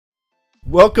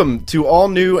Welcome to all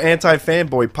new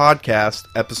ANTiFanboy podcast,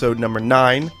 episode number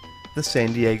 9, the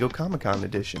San Diego Comic-Con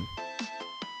edition.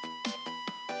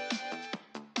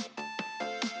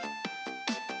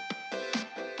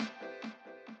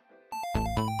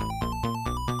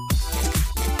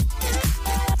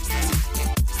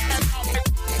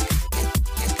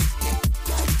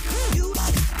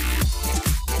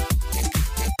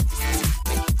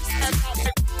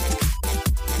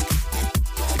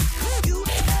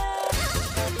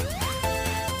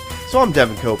 So I'm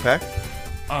Devin Kopeck.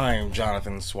 I'm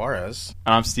Jonathan Suarez.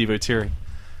 And I'm Steve O'Teary.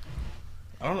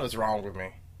 I don't know what's wrong with me.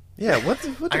 Yeah, what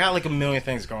I got like a million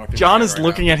things going through. John is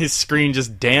looking at his screen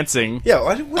just dancing. Yeah,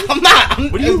 I'm not.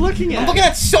 What are you looking at? I'm looking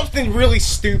at something really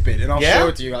stupid, and I'll show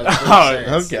it to you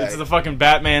guys. Okay. It's the fucking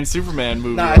Batman Superman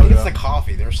movie. Nah, I think it's the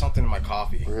coffee. There's something in my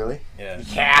coffee. Really? Yeah.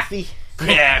 Coffee?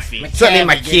 Coffee. Something in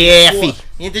my coffee.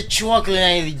 Get the chocolate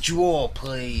out of the drawer,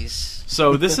 please.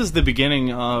 So this is the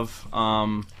beginning of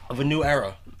Of a new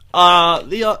era.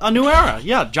 a new era.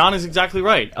 Yeah, John is exactly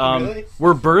right. Really?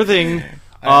 We're birthing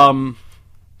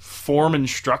form and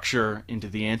structure into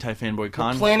the ANTiFanboy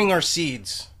con. We're planting our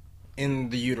seeds in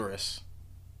the uterus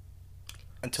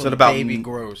until the about, baby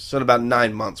grows. So in about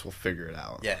 9 months we'll figure it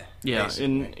out. Yeah. Yeah, basically.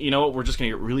 and you know what? We're just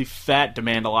gonna get really fat,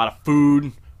 demand a lot of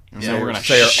food. And so we're gonna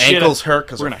say our shit ankles hurt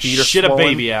because we're our gonna feet are shit swollen. a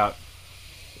baby out.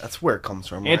 That's where it comes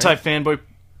from, right? ANTiFanboy,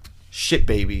 Shit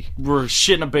baby. we're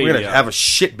shitting a baby We're gonna out. have a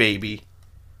shit baby.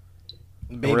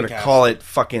 Baby We're gonna cast. call it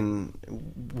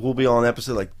fucking. We'll be on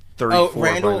episode like 34. Oh,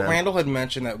 by now. Randall had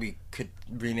mentioned that we could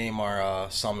rename our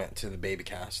summit to the Baby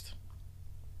Cast.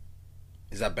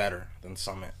 Is that better than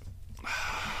Summit?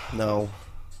 No.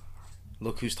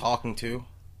 Look who's talking to.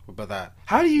 What about that?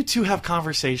 How do you two have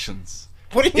conversations?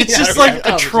 What do you mean? It's just like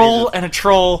a troll and a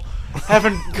troll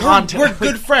having content. We're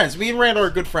good friends. Me and Randall are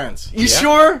good friends. You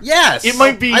sure? Yes. It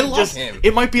might be I love just. him.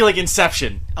 It might be like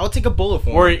Inception, I would take a bullet for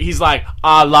him. where he's like,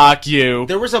 "I like you."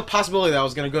 There was a possibility that I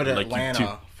was going to go to Like you Atlanta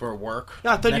too. for work.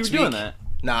 Yeah, I thought you next were doing week. that.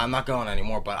 Nah, I'm not going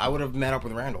anymore. But I would have met up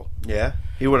with Randall Yeah.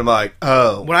 He would have been like,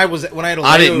 oh, when I had. A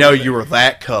I didn't know you were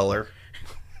that color.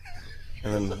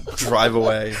 And then drive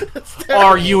away.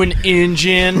 Are you an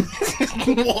engine?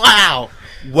 Wow.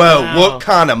 Whoa, Wow. what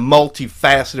kind of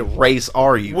multifaceted race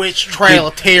are you? Which trail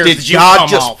of tears Did did you God come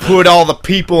just off? put all the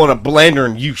people in a blender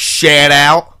and you shat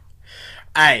out?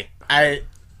 I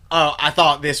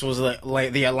thought this was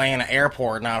the Atlanta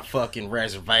airport, not a fucking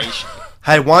reservation.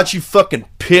 Hey, why don't you fucking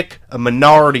pick a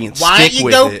minority and Why don't stick you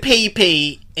with go it?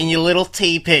 pee-pee in your little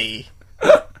TP?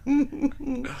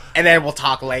 And then we'll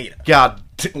talk later.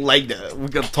 Later. We're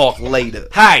gonna talk later.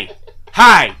 Hey,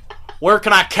 where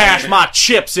can I cash my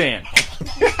chips in?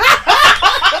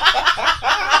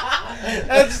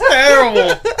 That's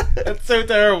terrible. That's so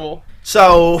terrible.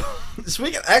 So, this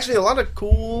week, actually, a lot of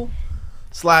cool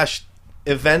 /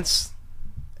 events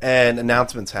and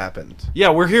announcements happened. Yeah,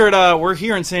 we're here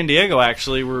in San Diego.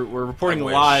 Actually, we're reporting I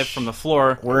wish. live from the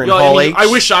floor. We're in Yo, Hall H. I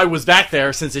wish I was back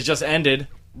there since it just ended.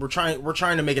 We're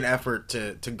trying to make an effort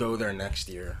to go there next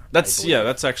year.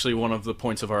 That's actually one of the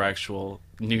points of our actual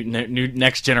new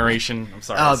next generation. I'm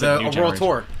sorry. I said new World generation.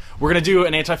 Tour. We're gonna do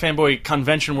an ANTiFanboy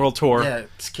convention world tour. Yeah,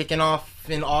 it's kicking off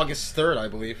in August 3rd, I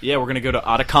believe. Yeah, we're gonna go to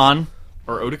Otakon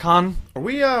or Otakon. Are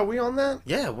we on that?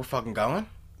 Yeah, we're fucking going.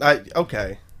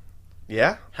 Okay.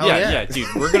 Yeah? Hell yeah, dude.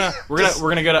 We're gonna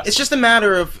go to. It's just a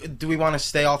matter of do we want to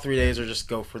stay all 3 days or just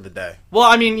go for the day? Well,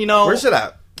 I mean, you know, Where's it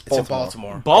at? It's in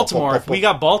Baltimore. Baltimore. If we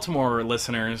got Baltimore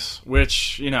listeners,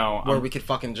 which Where we could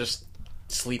fucking just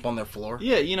sleep on their floor.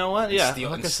 yeah, you know what? Yeah, Steal,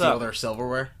 hook and us steal up. their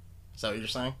silverware. Is that what you're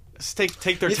saying? Just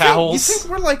take their You towels.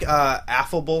 think we're like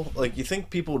affable? Like, you think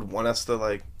people would want us to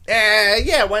like,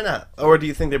 yeah, why not? Or do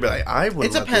you think they'd be like, I wouldn't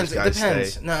It let depends. these It guys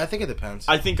depends. stay? No, I think it depends.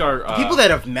 I think our People that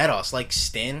have met us, like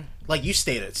Stin, like you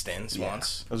stayed at Stin's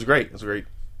once. It was great. He was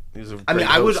a I mean, great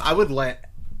host. I would let.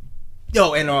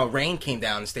 Yo, and Rain came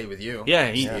down and stayed with you.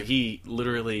 yeah, he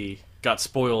literally got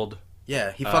spoiled.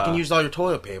 Yeah, he fucking used all your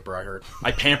toilet paper. I heard.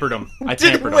 I pampered him.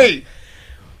 Wait.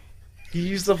 You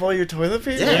used up all your toilet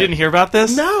paper? Yeah. You didn't hear about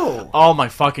this? No. Oh my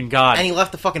fucking god. And he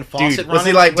left the fucking faucet Was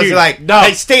he running. like, no.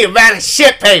 hey, Steve, man, it's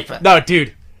shit paper. No,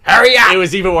 dude. Hurry up. It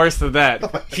was even worse than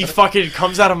that. He fucking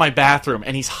comes out of my bathroom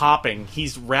and he's hopping.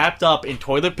 He's wrapped up in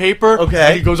toilet paper. Okay.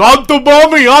 And he goes, I'm the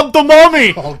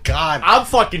mommy. Oh God. I'm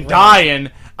fucking dying.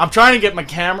 I'm trying to get my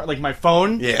camera, like my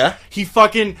phone. Yeah. He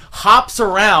fucking hops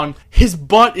around. His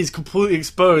butt is completely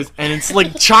exposed, and it's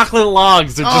like chocolate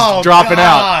logs are just dropping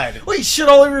out. Wait, you shit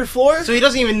all over your floor? So he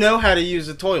doesn't even know how to use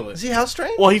the toilet. Is he house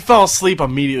trained? Well, he fell asleep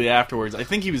immediately afterwards. I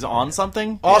think he was on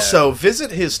something. Also,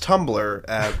 visit his Tumblr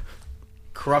at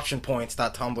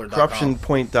Corruptionpoints.tumblr.com.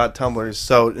 corruptionpoint.tumblr.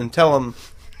 So, and tell him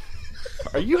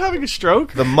Are you having a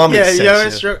stroke? The mummy Yeah, sent you having you.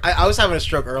 a stroke? I was having a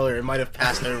stroke earlier. It might have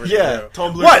passed over. Yeah. To you.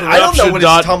 Tumblr What? I don't know what his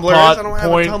corruption Tumblr dot is. I don't have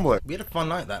point. a Tumblr. We had a fun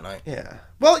night that night. Yeah.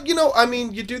 Well, I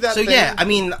mean, you do that So thing. yeah, I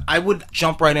mean, I would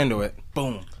jump right into it.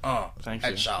 Boom. Thank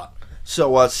you. Headshot.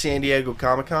 So, San Diego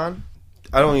Comic-Con,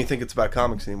 I don't even think it's about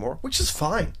comics anymore, which is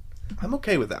fine. I'm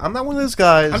okay with that. I'm not one of those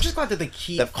guys. I'm just glad that they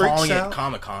keep That freaks calling out. it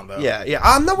Comic-Con, though. Yeah.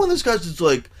 I'm not one of those guys that's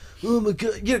like, oh my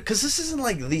god, because this isn't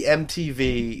like the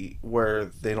MTV where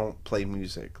they don't play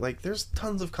music. Like, there's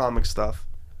tons of comic stuff,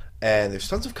 and there's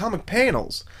tons of comic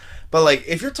panels. But like,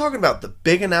 if you're talking about the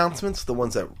big announcements, the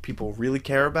ones that people really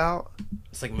care about,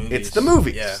 It's like movies. it's the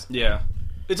movies. Yeah. Yeah.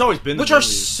 It's always been the Which are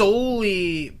movies.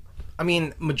 solely... I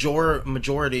mean,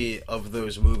 majority of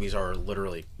those movies are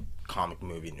literally comic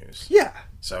movie news. Yeah.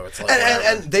 So it's like...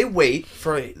 And they wait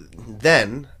for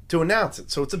then to announce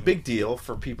it. So it's a big deal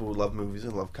for people who love movies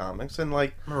and love comics. And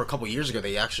like, remember a couple years ago,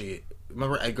 they actually...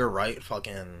 Remember Edgar Wright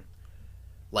fucking...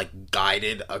 like,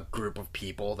 guided a group of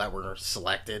people that were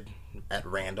selected at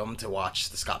random to watch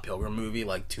the Scott Pilgrim movie,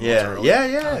 like, 2 months early. yeah.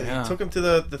 yeah. He took him to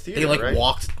the theater. They, like, right?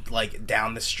 walked, like,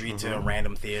 down the street to a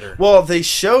random theater. Well, they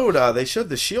showed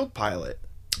the Shield pilot.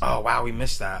 Oh, wow, we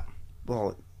missed that.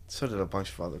 Well, so did a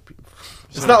bunch of other people.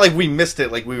 It's not like we missed it,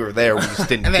 like we were there. We just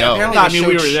didn't And then go. apparently No, I they mean, showed,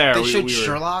 we were there. They We showed were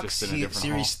Sherlock just in a different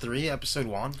Series 3, Episode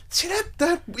 1. See,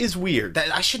 that is weird.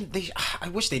 That I shouldn't... I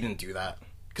wish they didn't do that.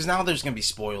 Because now there's going to be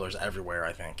spoilers everywhere,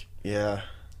 I think. Yeah.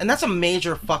 And that's a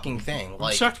major fucking thing. I'm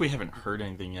Like, shocked we haven't heard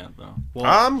anything yet, though. Well,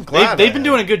 I'm glad they've I been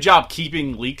have. doing a good job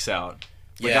keeping leaks out.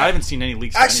 Like, Yeah. I haven't seen any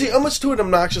leaks. Actually, anyway. almost to an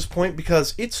obnoxious point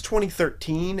because it's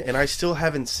 2013 and I still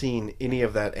haven't seen any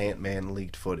of that Ant-Man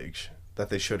leaked footage that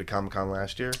they showed at Comic-Con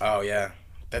last year. oh, yeah.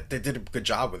 They did a good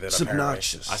job with it, It's apparently.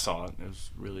 obnoxious. I saw it. It was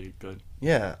really good.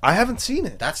 Yeah, I haven't seen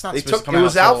it. That's not They supposed took to come it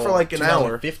was out out for till like an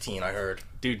hour. 2015, I heard.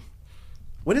 Dude,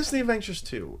 When is the Avengers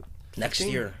 2? Next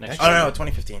 15? year. Next Oh, no, year. no,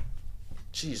 2015.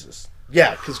 Jesus.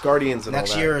 Yeah, because Guardians and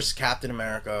Next all that. year is Captain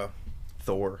America,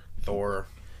 Thor. Thor.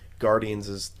 Guardians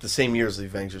is the same year as the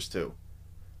Avengers 2.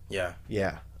 Yeah.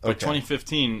 Yeah. but Okay.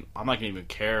 2015, I'm not gonna even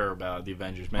care about the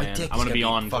Avengers, My man. dick I'm is gonna be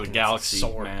gonna be on to the fucking galaxy,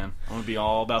 sore. man. I'm gonna be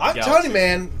all about the I'm galaxy. telling you,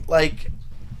 man, like,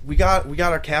 we got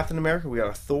our Captain America, we got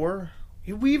our Thor,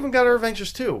 we even got our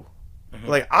Avengers 2.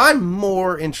 Like, I'm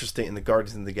more interested in the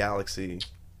Guardians of the Galaxy.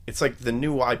 It's like the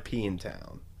new IP in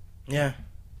town. Yeah.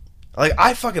 Like,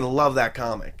 I fucking love that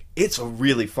comic. It's a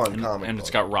really fun comic. and it's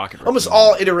book. got Rocket. almost written in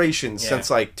all iterations Yeah. since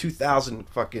like 2000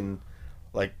 fucking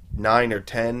like 9 or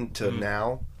 10 to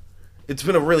now. It's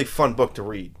been a really fun book to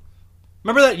read.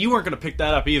 Remember that you weren't gonna pick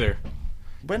that up either.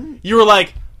 When You were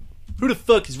like, "Who the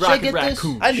fuck is Should I Rocket get this?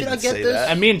 Raccoon?" I Should didn't I get say this? that.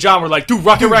 And me and John were like, "Dude,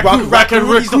 Rocket Raccoon, Rocket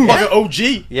He's the Raccoon." fucking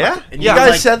OG. Yeah, And you you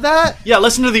guys like- said that. Yeah,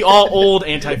 listen to the all old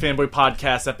ANTiFanboy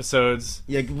podcast episodes,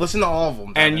 Yeah, listen to all of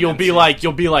them. and you'll be like,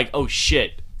 "Oh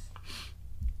shit."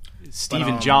 Steve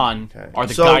and John okay. are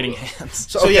the So- guiding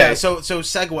hands. So okay. yeah, so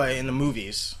segue in the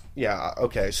movies. Yeah,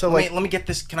 okay. So like, Let me get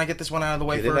this. Can I get this one out of the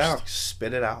way get first? it out,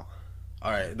 spit it out.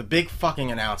 All right, the big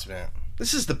fucking announcement,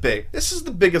 This is the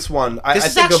biggest one I This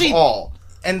is think actually- of all.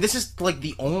 and this is like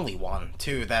the only one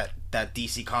too that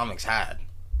DC Comics had.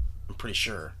 I'm pretty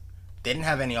sure they didn't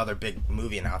have any other big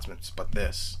movie announcements but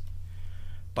this.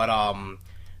 But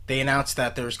they announced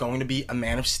that there's going to be a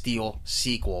Man of Steel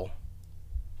sequel,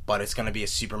 but it's going to be a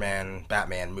Superman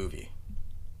Batman movie.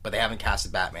 But they haven't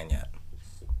casted Batman yet.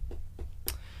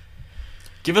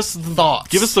 Give us the Thoughts?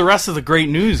 Give us the rest of the great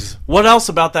news. What else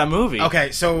about that movie?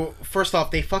 Okay, so first off,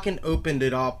 they fucking opened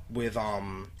it up with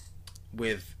The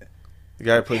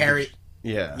guy who played Harry.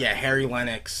 yeah, Harry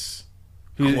Lennox.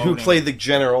 who quoting- played the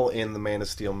general in the Man of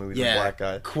Steel movie, the black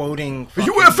guy. quoting. Are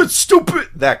you fucking- effing stupid?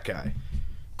 That guy.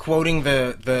 quoting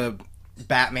the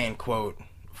Batman quote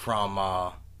from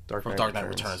Dark Dark Knight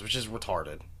Returns, which is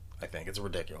retarded. I think it's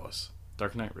ridiculous.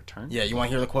 Dark Knight Returns. Yeah, you want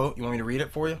to hear the quote? You want me to read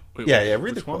it for you? Wait, Yeah, yeah.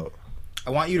 Read the which one? quote. I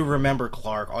want you to remember,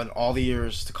 Clark, on all the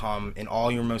years to come, in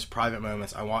all your most private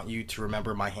moments, I want you to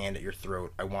remember my hand at your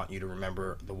throat. I want you to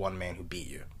remember the one man who beat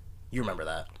you. You remember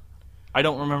that? I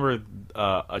don't remember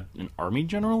an army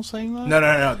general saying that. No.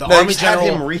 The No, army just have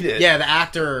general. him read it. Yeah, the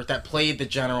actor that played the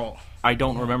general. I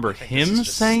don't remember this him is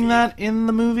just saying Steve. that in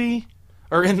the movie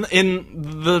or in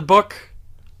the book.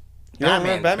 You don't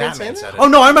remember Batman saying said that? it. Oh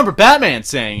no, I remember Batman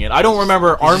saying it. I don't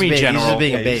remember army He's general. just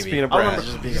being a Yeah, baby. he's being a I brat.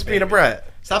 remember- He's being a brat.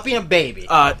 Stop being a baby.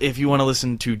 If you want to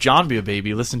listen to John be a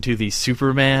baby, listen to the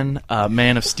Superman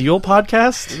Man of Steel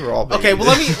podcast. We were all babies. Okay, well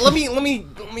let me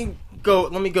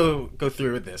go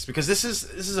through with this because this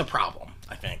is a problem.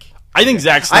 I think. I think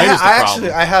Zack Snyder's the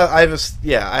problem. I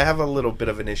have a little bit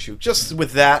of an issue just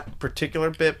with that particular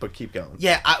bit, but keep going.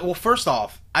 Yeah. Well, first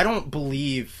off, I don't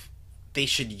believe they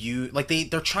should use, like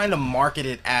they're trying to market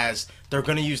it as they're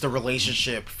going to use the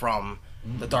relationship from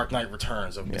the Dark Knight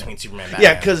Returns between Superman and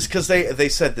Batman. Yeah, because they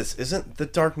said this isn't the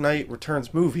Dark Knight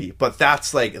Returns movie, but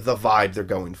that's like the vibe they're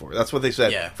going for. That's what they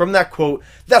said. Yeah. From that quote,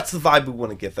 that's the vibe we want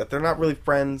to get, that they're not really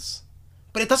friends.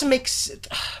 But it doesn't make sense.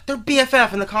 They're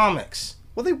BFF in the comics.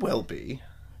 Well, they will be.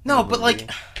 No, but like,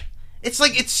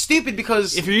 it's stupid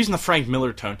because If you're using the Frank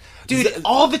Miller tone, dude,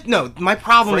 my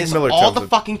problem Frank is Miller all tells the it.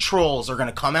 fucking trolls are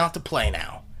gonna come out to play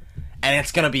now. And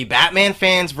it's gonna be Batman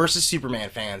fans versus Superman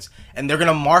fans, and they're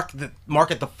gonna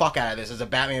market the fuck out of this as a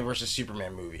Batman versus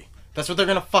Superman movie. That's what they're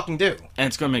gonna fucking do. and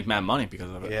it's gonna make mad money because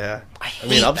of it. Yeah. I I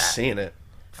mean, hate I'm that. seeing it.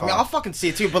 I mean, I'll fucking see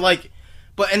it too,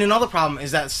 and another problem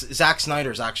is that Zack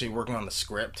Snyder's actually working on the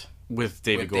script With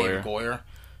David with Goyer. David Goyer.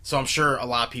 So I'm sure a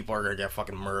lot of people are gonna get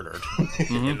fucking murdered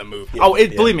in the movie. Oh,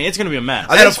 believe me, it's gonna be a mess.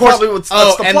 I think of course, that's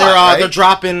the and plot, they're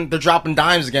right? dropping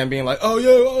dimes again, being like, oh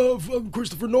yeah,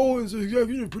 Christopher Nolan's the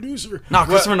executive producer. No,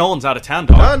 Christopher Nolan's out of town,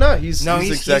 dog. No, he's he's-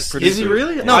 exec he's- producer. Is he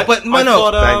really? No, but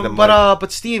Banged him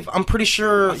but Steve, I'm pretty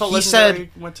sure I thought he Legendary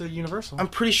said. went to Universal. I'm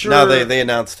pretty sure. No, they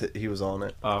announced it. He was on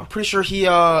it. I'm pretty sure he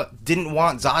didn't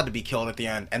want Zod to be killed at the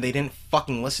end, and they didn't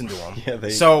fucking listen to him. Yeah,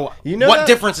 so You know what that?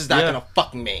 difference is that Yeah. gonna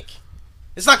fucking make?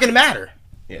 It's not gonna matter.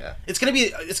 Yeah. It's gonna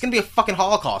be a fucking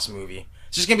Holocaust movie.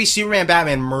 It's just gonna be Superman,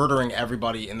 Batman murdering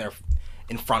everybody in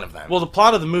front of them. Well, the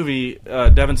plot of the movie,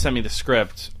 Devin sent me the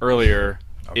script earlier.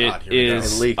 Oh, God, here we go. It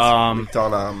Is leaked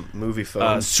on movie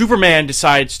phone. Superman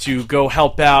decides to go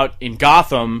help out in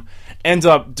Gotham, ends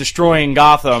up destroying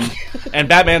Gotham, and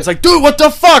Batman's like, dude, what the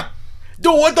fuck?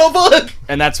 Dude, what the fuck?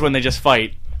 And that's when they just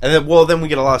fight. And then we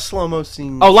get a lot of slow-mo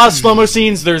scenes. Oh, a lot of slow-mo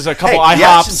scenes. There's a couple Hey, the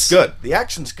IHOPs. action's good. The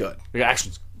action's good. The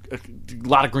action's a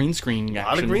lot of green screen action.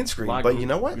 A lot of green screen. But you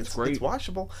know what? It's It's great.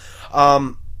 watchable.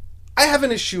 I have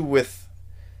an issue with...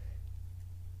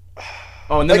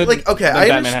 Oh, and then, okay, then I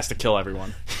Batman has to kill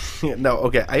everyone. No,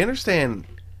 okay. I understand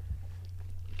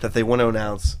that they want to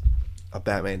announce a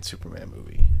Batman-Superman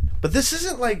movie. But this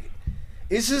isn't like...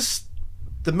 Is this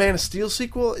the Man of Steel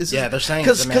sequel? Yeah, they're saying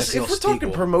it's the Man of Steel if we're talking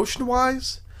sequel.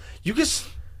 promotion-wise, you just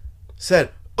said,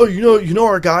 oh, you know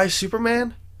our guy,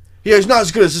 Superman? Yeah, he's not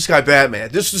as good as this guy,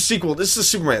 Batman. This is the sequel. This is the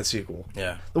Superman sequel.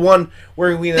 Yeah. The one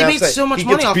where we announced made that so much he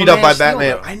money gets off beat of up Man by of Steel, Batman.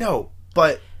 though. I know,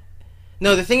 but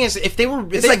No, the thing is, if they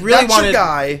it's really like wanted, that's your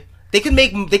guy. they could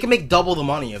make double the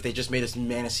money if they just made a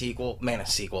Man of Steel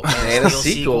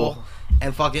sequel,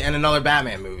 and another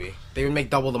Batman movie. They would make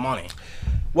double the money.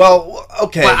 Well,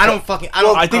 okay. But I don't fucking. I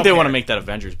don't. I think they care. want to make that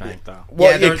Avengers bank, though.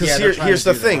 Well, Yeah, yeah, they're- because yeah, they're trying here's to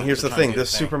the do thing. that. Here's the They're trying thing. to do The the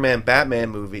thing. Superman Batman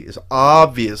movie is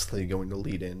obviously going to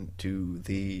lead into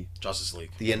Justice League.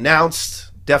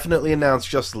 definitely announced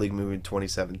Justice League movie in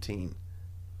 2017.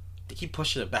 They keep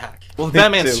pushing it back. Well, the Me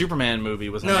Batman too. Superman movie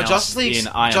was No, announced Justice League's in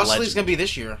I Am Justice Legend. League's gonna be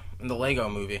this year in the Lego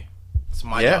movie. It's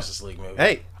my Yeah. Justice League movie.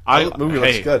 Hey, I, that movie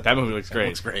looks good. That movie looks great.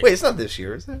 Looks great. Wait, it's not this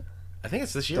year, is it? I think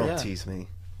it's this year. Don't Yeah, tease me.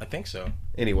 I think so.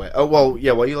 Anyway, while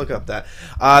you look up that,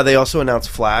 they also announced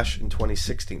Flash in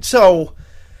 2016. So,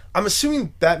 I'm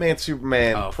assuming Batman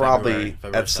Superman probably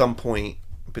February at some point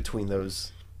between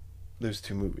those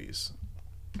two movies.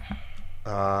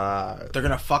 They're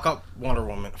gonna fuck up Wonder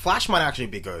Woman. Flash might actually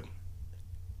be good.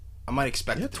 I might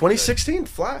expect it. To be 2016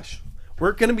 Flash.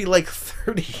 We're gonna be like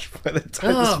 30 by the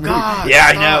time Oh, this movie. God, yeah,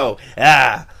 I stop. know.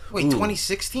 Yeah. good. Wait,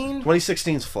 2016?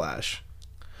 2016's Flash.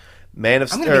 Man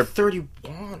of I'm Steel. gonna be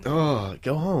 31. Oh,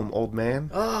 go home, old man.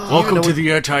 Welcome to the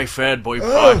ANTiFanboy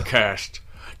podcast.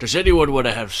 Does anyone want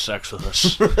to have sex with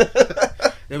us?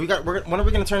 Yeah, when are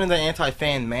we gonna turn into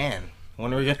anti-fan man?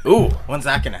 When are we gonna? Ooh. When's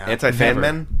that gonna happen? Anti-fan Never.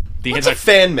 men? The What's a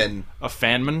fan man? A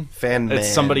fanman? Fan man. It's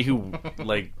somebody who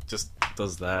like just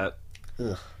does that.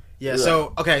 Yeah.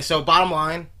 So So bottom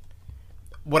line,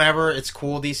 whatever. It's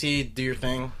cool. DC, do your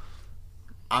thing.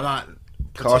 I'm not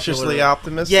Cautiously particularly-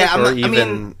 optimistic? Yeah, I'm or not- I even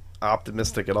mean-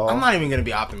 optimistic at all? I'm not even gonna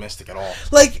be optimistic at all.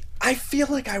 Like, I feel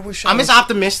like I wish I I'm was... as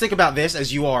optimistic about this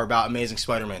as you are about Amazing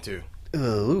Spider-Man 2.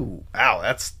 Ooh, wow,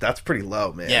 that's pretty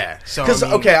low, man. Yeah. So Because, I'm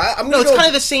no, gonna it's go... kind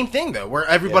of the same thing though, where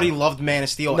everybody loved Man of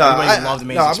Steel. No, Everybody loved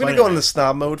Amazing I'm Spider-Man. gonna go in the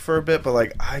snob mode for a bit, but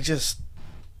like I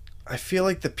feel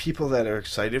like the people that are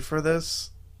excited for this,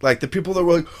 like the people that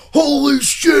were like, "Holy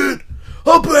shit,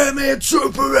 a Batman,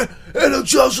 Superman, and a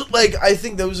Justice," like I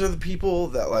think those are the people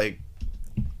that like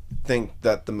think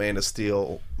that the Man of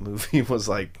Steel movie was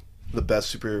like the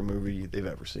best superhero movie they've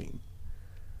ever seen.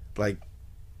 Like,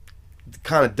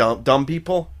 kind of dumb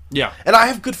people. Yeah. And I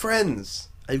have good friends.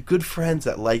 I have good friends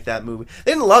that like that movie.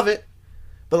 They didn't love it,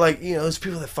 but like, you know, there's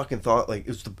people that fucking thought like it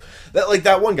was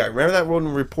that one guy. Remember that one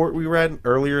report we read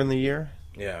earlier in the year?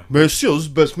 Yeah. Man of Steel is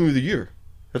the best movie of the year.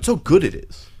 That's how good it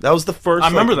is. That was the first I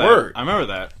remember that. word. I remember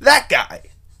that. That guy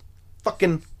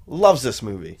fucking loves this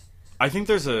movie. I think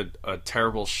there's a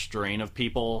terrible strain of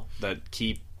people that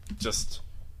keep just...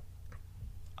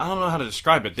 I don't know how to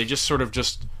describe it. They just sort of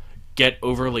just get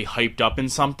overly hyped up in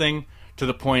something to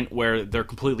the point where they're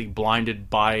completely blinded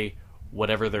by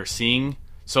whatever they're seeing.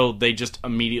 So they just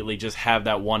immediately just have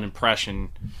that one impression,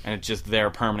 and it's just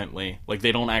there permanently. Like,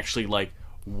 they don't actually, like,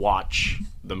 watch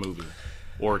the movie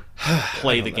or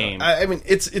play the game. I mean,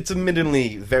 it's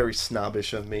admittedly very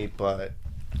snobbish of me, but...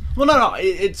 Well, no,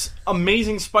 it's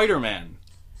Amazing Spider-Man.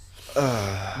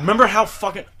 Remember how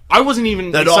fucking... I wasn't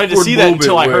even excited to see that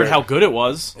until I heard how good it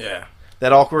was. Yeah.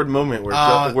 That awkward moment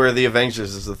where the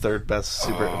Avengers is the third best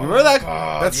super... Remember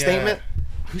that statement?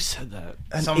 Who said that?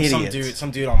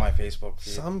 Some dude on my Facebook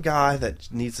feed. Some guy that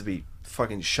needs to be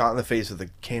fucking shot in the face with a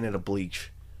can of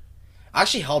bleach. I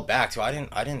actually held back, too. I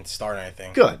didn't start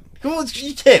anything. Good. Well,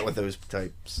 you can't with those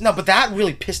types. No, but that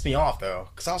really pissed me off, though.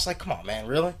 Because I was like, come on, man,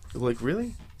 really? Like,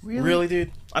 really? Really,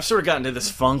 dude? I've sort of gotten into this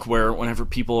funk where whenever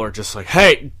people are just like,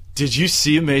 hey, did you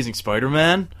see Amazing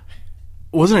Spider-Man?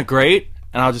 Wasn't it great?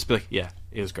 And I'll just be like, yeah,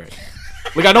 it was great.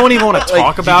 Like, I don't even want to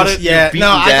talk about it. Yeah, no,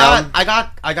 I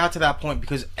got to that point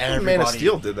because everybody... Man of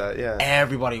Steel did that, yeah.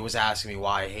 Everybody was asking me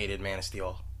why I hated Man of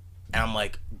Steel. And I'm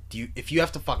like, if you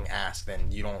have to fucking ask,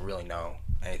 then you don't really know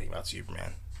anything about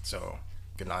Superman. So,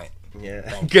 good night.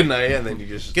 Yeah. Good night, and then you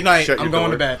just good night, shut your I'm going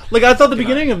door. to bed. Like, I thought the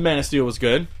beginning of Man of Steel was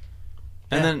good.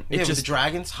 And then it with just... the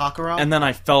dragons, Hakura. And then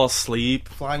I fell asleep.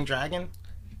 Flying dragon.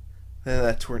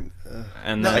 That turned...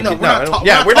 And No, then we're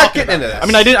not we're not getting about into this. I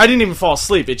mean, I didn't even fall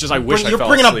asleep. It's just I wish I fell You're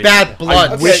bringing asleep. up bad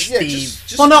blood. I wish,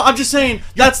 Steve. Well, no, I'm just saying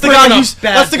that's the bringing guy up who's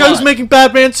bad who's blood. making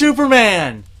Batman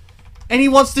Superman, and he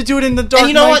wants to do it in the Dark And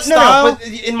you know Knight what? style. No, but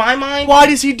in my mind... Why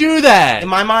does he do that? In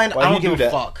my mind, Why'd I he don't give do a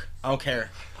that? fuck. I don't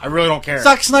care. I really don't care.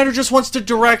 Zack Snyder just wants to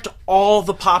direct all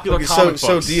the popular comic books.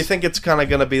 So do you think it's kind of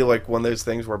going to be like one of those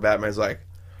things where Batman's like,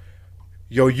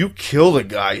 yo, you killed a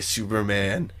guy,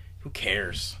 Superman. Who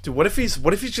cares? Dude, what if he's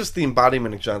just the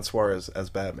embodiment of John Suarez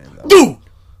as Batman, though? Dude!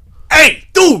 Hey,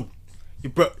 dude!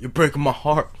 You're breaking my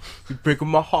heart. You're breaking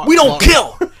my heart. We don't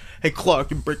kill! Hey, Clark,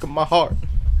 you're breaking my heart.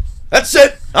 That's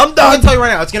it! I'm I'm done! gonna tell you right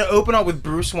now, it's gonna open up with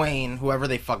Bruce Wayne, whoever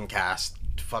they fucking cast,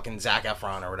 fucking Zac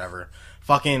Efron or whatever,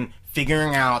 fucking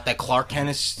figuring out that Clark Kent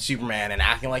is Superman and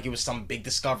acting like it was some big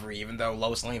discovery, even though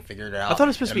Lois Lane figured it out. I thought it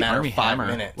was supposed to in be a matter Armie of 5 Hammer.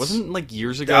 minutes. Wasn't it like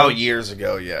years ago? Oh, years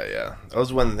ago, yeah. That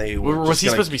was when they were Was he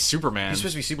supposed to be Superman? He's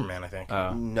supposed to be Superman, I think.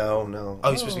 No.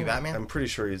 Oh, he's supposed to be Batman? I'm pretty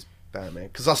sure he's Batman.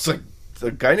 Because I was like,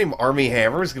 the guy named Armie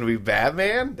Hammer is going to be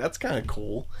Batman? That's kind of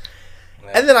cool.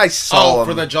 Yeah. And then I saw him.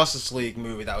 for the Justice League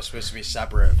movie that was supposed to be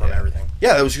separate from everything.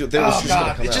 Yeah, that was just going to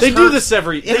God, come it out. just They do hurts. this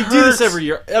every. They do hurts. this every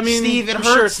year. I mean, Steve, it I'm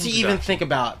hurts sure it's to in even production. think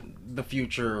about the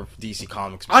future of DC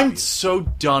Comics I'm movies. so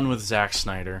done with Zack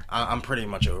Snyder. I'm pretty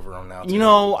much over him now, too. You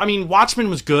know, I mean, Watchmen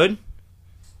was good.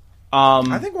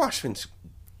 I think Watchmen's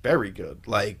very good.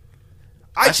 Like,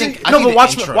 I think no, but the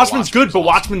intro to Watchmen's good, but was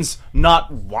Watchmen's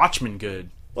not Watchmen good.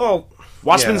 well,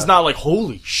 Watchmen's yeah. not like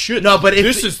holy shit. No, but if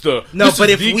this is the if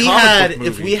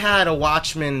movie. we had a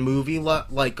Watchmen movie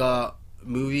like a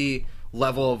movie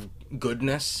level of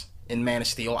goodness in Man of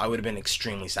Steel, I would have been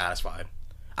extremely satisfied.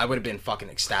 I would have been fucking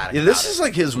ecstatic. Yeah, this about is it.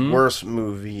 like his worst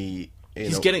movie.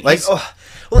 He's getting- like, he's-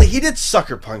 well, he did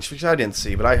Sucker Punch, which I didn't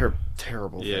see, but I heard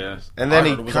terrible Yeah. things. And then I he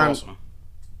heard it was kind awesome.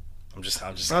 I'm just.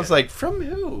 I was kidding. like, from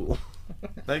who?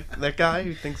 that guy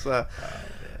who thinks I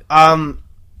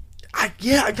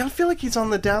kind of feel like he's on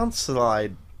the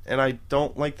downslide, and I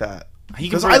don't like that.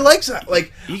 Because I like that.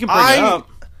 Like, You can bring it up.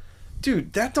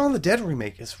 Dude, that Dawn of the Dead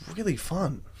remake is really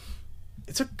fun.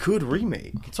 It's a good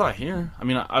remake. That's what I hear. I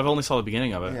mean, I've only saw the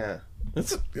beginning of it. Yeah,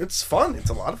 it's fun. It's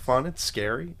a lot of fun. It's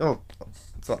scary. Oh,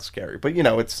 it's not scary, but you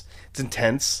know, it's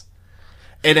intense.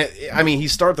 And he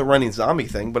started the running zombie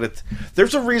thing, but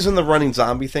there's a reason the running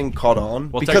zombie thing caught on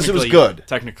because it was good.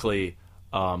 Technically,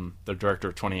 the director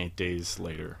of 28 Days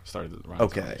Later started the run.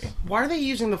 Okay. Why are they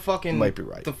using the fucking Might be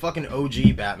right. the fucking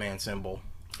OG Batman symbol?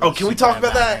 Oh, can we talk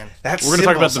about Batman? that? We're gonna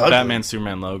talk about symbol's the ugly. Batman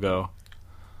Superman logo.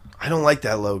 I don't like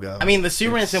that logo. I mean, the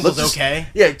Superman symbol's Let's just- okay.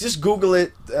 Yeah, just Google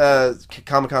it.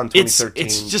 Comic-Con 2013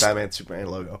 it's just- Batman Superman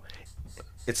logo.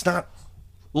 It's not.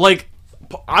 Like,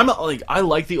 I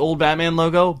like the old Batman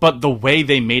logo, but the way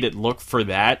they made it look for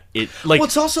that, Well,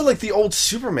 it's also like the old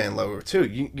Superman logo too.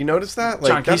 You notice that?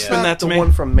 Like John, can you that's spin not that to the me?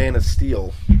 one from Man of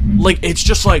Steel. like it's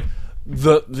just like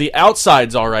the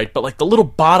outside's all right, but like the little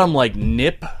bottom like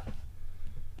nip,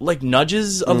 like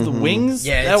nudges of the wings,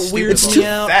 Yeah, that it's stupid weirds It's me too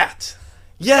out. fat.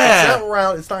 Yeah, It's not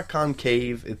round. It's not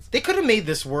concave. It's They could have made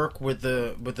this work with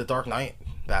the Dark Knight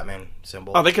Batman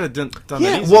symbol. oh, they could have done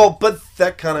yeah. that easy. Well, but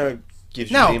that kind of gives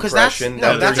you No, the 'cause that's- impression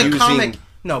no, that that's they're a using comic-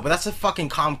 No, but that's a fucking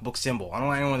comic book symbol. I don't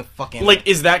want anyone to fucking... Like,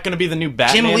 is that going to be the new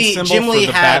Batman symbol for the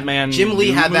Batman Jim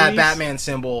Lee had that movies? Batman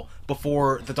symbol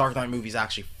before the Dark Knight movies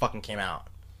actually fucking came out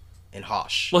in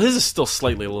Hush. Well, his is still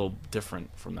slightly a little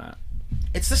different from that.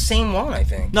 It's the same one, I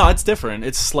think. No, it's different.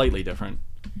 It's slightly different.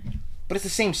 But it's the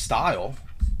same style.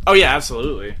 Oh, yeah,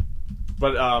 absolutely.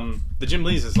 But the Jim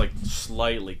Lee's is, like,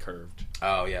 slightly curved.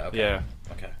 Oh, yeah, okay. Yeah.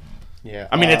 Okay. Yeah.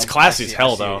 I mean, it's classy as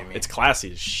hell, I see what though. you mean. It's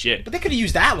classy as shit. But they could have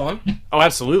used that one. Oh,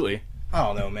 absolutely. I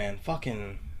don't know, man.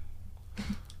 Fucking...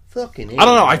 fucking. I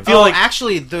don't know. I feel like...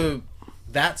 actually,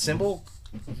 that symbol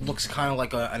looks kind of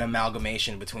like an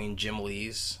amalgamation between Jim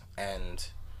Lee's and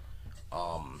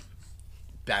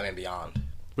Batman Beyond.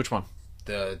 Which one?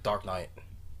 The Dark Knight.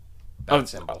 Bat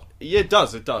symbol. Yeah, it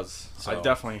does. It does. So- I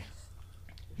definitely...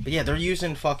 But yeah, they're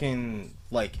using fucking,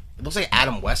 like, it looks like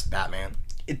Adam West Batman.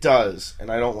 It does,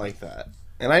 and I don't like that.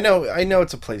 And I know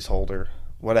it's a placeholder.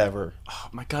 Whatever. Oh,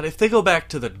 my God. If they go back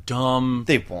to the dumb...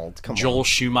 They won't. Come Joel on.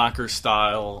 Schumacher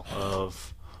style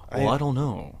of, well, I don't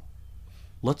know.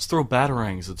 Let's throw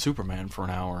batarangs at Superman for an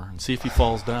hour and see if he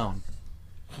falls down.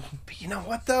 But you know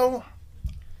what, though?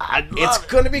 It's It's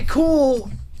going to be cool.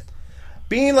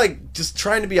 Being, like, just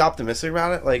trying to be optimistic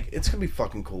about it, like, it's going to be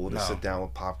fucking cool to sit down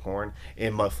with popcorn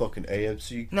in my fucking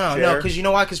AMC No, chair. because you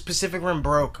know why? Because Pacific Rim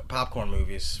broke popcorn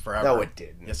movies forever. No, it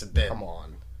didn't. Yes, it did. Come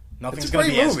on. Nothing's It's a going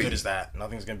to great be as movie. good as that.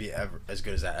 Nothing's going to be as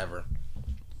good as that ever.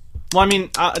 Well, I mean,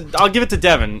 I'll give it to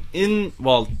Devin.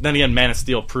 Then again, Man of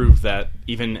Steel proved that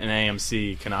even an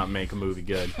AMC cannot make a movie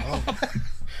good.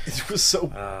 It was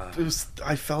so...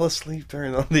 I fell asleep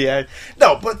during the ad.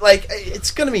 No, but, like,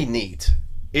 it's going to be neat.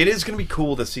 It is going to be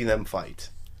cool to see them fight.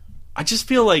 I just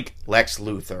feel like Lex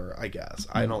Luthor, I guess.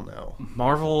 I don't know.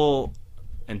 Marvel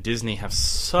and Disney have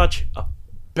such a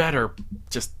better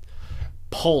just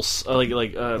pulse. They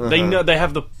know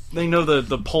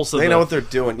the pulse of They the, know what they're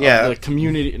doing. of Yeah. the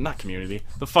community, not community,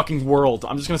 the fucking world.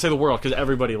 I'm just gonna say the world because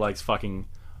everybody likes fucking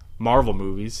Marvel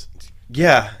movies.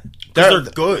 Yeah. Because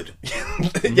they're good.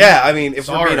 Yeah, I mean, if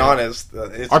we're Sorry. being honest,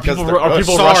 it's Are because people they're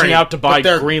good. rushing out to buy but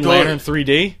they're Green good. Lantern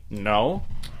 3D? No.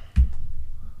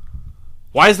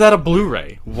 Why is that a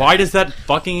Blu-ray? Why does that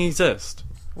fucking exist?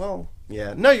 Well,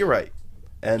 yeah. No, you're right.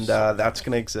 And that's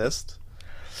going to exist.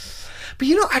 But,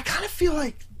 you know, I kind of feel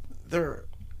like they're...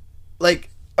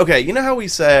 Like, okay, you know how we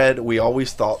said we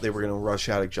always thought they were going to rush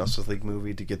out a Justice League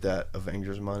movie to get that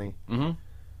Avengers money? Mm-hmm.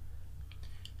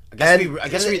 I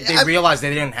guess they realized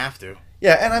they didn't have to.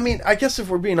 Yeah, and I mean, I guess if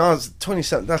we're being honest,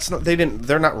 27. That's not.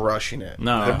 They're not rushing it.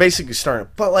 No. They're basically starting.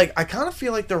 But like, I kind of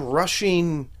feel like they're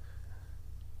rushing.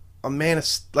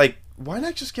 Like, why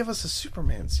not just give us a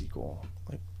Superman sequel?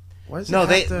 Like, why does No, it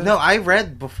have to... No, I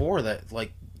read before that,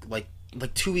 like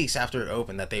 2 weeks after it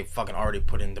opened, that they fucking already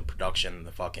put into production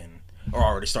or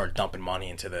already started dumping money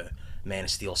into the Man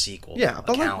of Steel sequel. Yeah,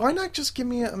 but account. like, why not just give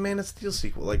me a Man of Steel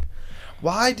sequel? Like,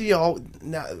 why do y'all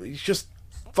now? Just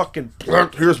fucking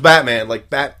here's Batman.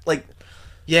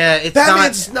 Yeah, it's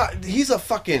Batman's not. He's a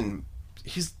fucking.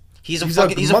 He's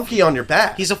a monkey on your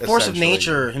back. He's a force of essentially.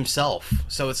 nature himself.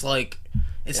 So it's like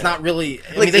it's not really.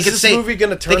 I mean, Like, they is could this say movie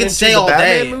going to turn they can into say the all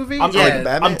Batman day. movie?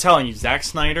 Yeah. I'm telling you, Zack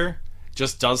Snyder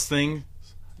just does things.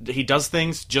 He does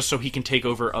things just so he can take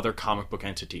over other comic book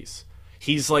entities.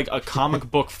 He's like a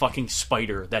comic book fucking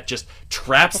spider that just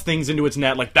traps things into its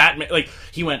net. Like Batman, like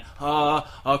he went,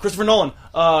 Christopher Nolan.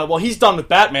 Well, he's done with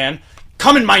Batman.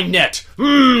 Come in my net.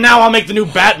 Now I'll make the new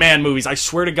Batman movies. I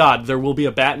swear to God, there will be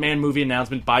a Batman movie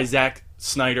announcement by Zack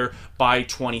Snyder by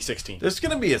 2016. There's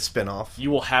going to be a spin-off You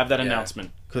will have that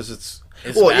announcement. because it's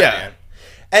It's Batman. yeah.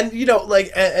 And you know,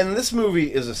 like, and this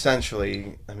movie is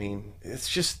essentially, I mean,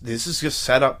 this is just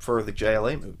set up for the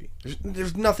JLA movie.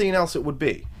 There's nothing else it would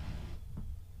be.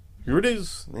 Here it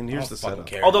is, and here's the fucking setup.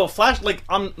 care. Although Flash, like,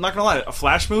 I'm not gonna lie, a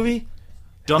Flash movie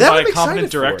done That by I'm a competent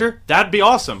excited for director, that'd be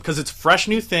awesome because it's a fresh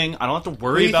new thing. I don't have to Who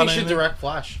worry do you about think anything. should direct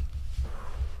Flash?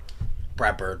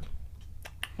 Brad Bird.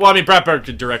 Well, I mean, Brad Bird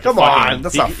could direct. Come a fucking, on,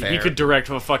 that's he, not He fair. could direct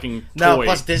a fucking No, toy.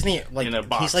 plus Disney, like in a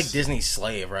box. he's like Disney's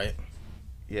slave, right?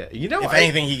 Yeah, you know, If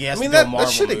anything, he has I mean, to do a that Marvel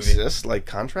should movie. exist, like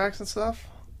contracts and stuff.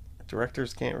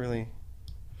 Directors can't really.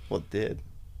 Well, it did.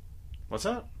 What's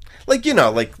that? Like, you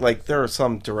know, like there are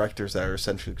some directors that are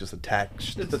essentially just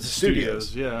attached to the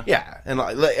studios. Yeah. Yeah,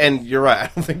 and you're right.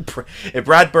 I don't think if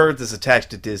Brad Bird is attached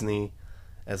to Disney,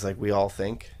 as like we all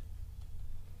think,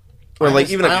 or like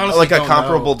even I honestly like a don't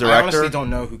comparable know. I director. honestly don't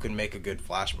know who could make a good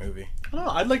Flash movie. I don't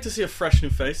know. I'd like to see a fresh new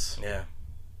face. Yeah.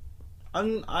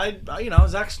 You know,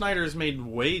 Zack Snyder has made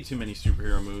way too many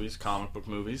superhero movies, comic book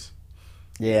movies.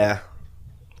 Yeah.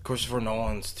 Christopher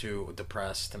Nolan's too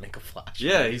depressed to make a Flash.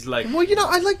 Yeah, he's like, Well, you know,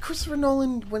 I like Christopher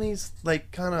Nolan when he's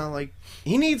like kind of like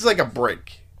he needs like a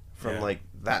break from Yeah. like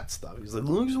that stuff. He's like,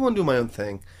 I just want to do my own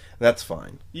thing. That's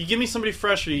fine. You give me somebody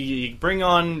fresh, or you bring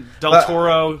on Del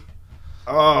Toro.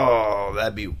 Oh,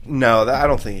 that'd be I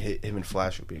don't think him and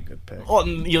Flash would be a good pick. Well,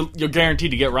 you're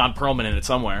guaranteed to get Ron Perlman in it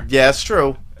somewhere. Yeah, it's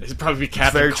true. He'd probably be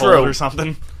Captain very Cold true. or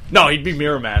something. No, he'd be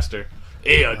Mirror Master.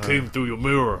 Hey, I came through your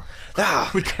mirror.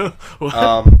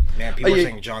 What? Man, people are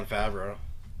saying Jon Favreau.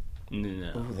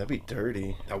 No. Ooh, that'd be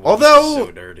dirty. That would Although be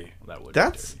so dirty. That would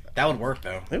That would work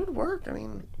though. It would work. I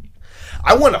mean,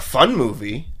 I want a fun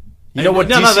movie. You know what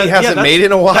No, DC hasn't that's- made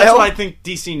in a while? That's what I think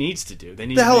DC needs to do. They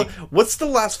need the to hell? make... What's the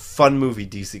last fun movie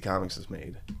DC Comics has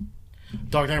made?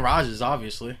 Dark Knight Rises,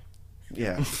 obviously.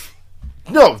 Yeah.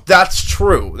 No, that's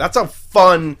true. That's a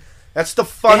fun. That's the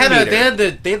fun. They had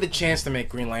the chance to make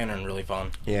Green Lantern really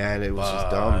fun. Yeah, and it was just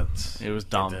dumb. It was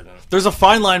dumb. didn't. There's a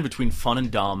fine line between fun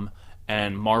and dumb,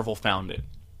 and Marvel found it.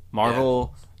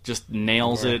 Marvel just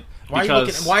nails it. Why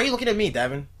are you looking at me,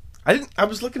 Devin? I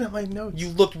was looking at my notes. You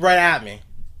looked right at me.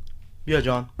 Yeah,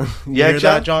 John. Yeah, hear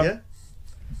that, John? Yeah.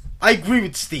 I agree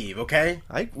with Steve. Okay.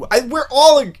 We're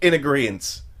all in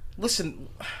agreement. Listen,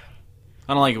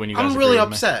 I don't like it when you guys I'm agree really with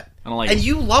me. upset. I don't like and it.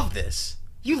 you love this.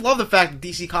 You love the fact that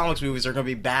DC Comics movies are going to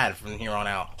be bad from here on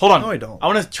out. Hold on. No, I don't. I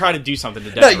want to try to do something to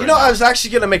No, Devin I was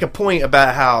actually gonna make a point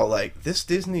about how like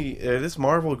this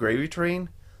Marvel gravy train,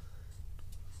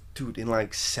 dude. In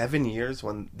like 7 years,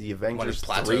 when the Avengers 3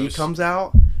 plateaus. comes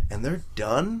out and they're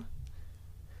done,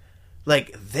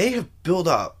 like they have built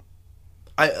up.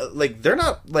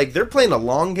 They're playing a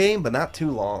long game, but not too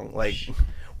long. Like,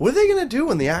 what are they gonna do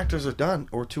when the actors are done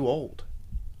or too old?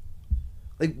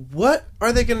 Like, what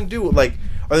are they gonna do? Like,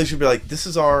 are they should be like, this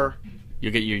is our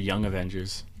You'll get your young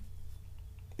Avengers.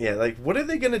 yeah? Like, what are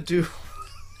they gonna do?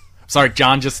 Sorry,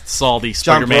 John just saw the John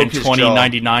Spider-Man broke his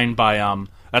 2099 by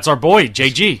that's our boy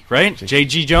JG, right?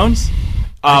 JG Jones.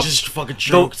 I just fucking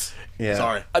choked. Yeah.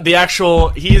 Sorry. The actual,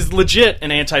 he is legit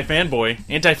an anti-fanboy.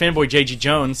 Anti-fanboy JG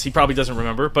Jones. He probably doesn't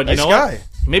remember, but you Nice know guy. what?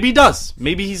 Maybe he does.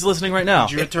 Maybe he's listening right now.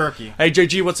 You're a turkey. Hey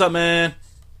JG, what's up, man?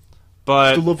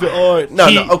 But love your art. No,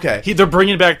 okay. They're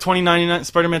bringing back 2099,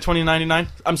 Spider-Man 2099.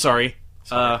 I'm sorry.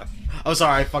 I'm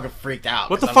sorry, I fucking freaked out.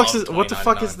 What the 'cause I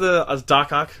fuck love is the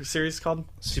Doc Ock series called?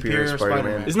 Superior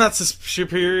Spider-Man? Isn't that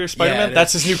Superior Spider-Man? it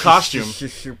That's is. his new costume.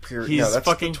 Superior. He's No, that's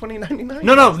fucking- the 2099.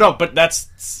 No, but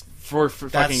that's for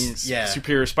That's- fucking yeah.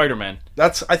 Superior Spider-Man. I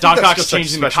think Doc that's Ock's just like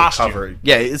changing the special costume. cover.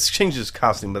 Yeah, it's changed his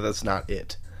costume, but that's not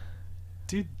it.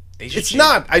 Dude, They should It's change-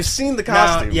 not. I've seen the No,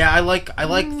 costume. yeah, I like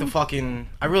the fucking.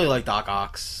 I really like Doc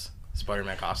Ock's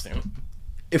Spider-Man costume.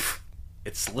 If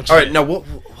It's legit. all right, no, we'll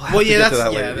have to yeah, get to that's-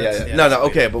 that yeah, later. that's- Yeah. yeah, No, that's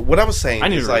okay, but what I was saying I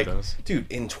need is to read like, those.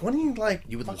 dude, in 20 like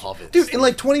You would love it, dude, in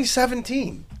like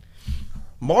 2017,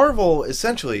 Marvel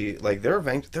essentially like they're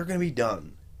going to be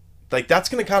done. Like that's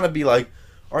going to kind of be like,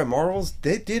 all right, Marvel's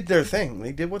they did their thing.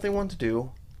 They did what they wanted to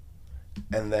do,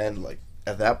 and then like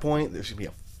at that point, there's going to be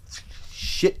a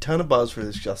shit ton of buzz for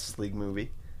this Justice League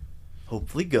movie.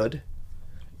 Hopefully good.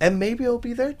 And maybe it'll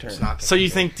be their turn. It's not so you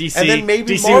think DC? And then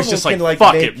maybe DC Marvel was just like, can, like,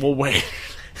 fuck make- it, we'll wait.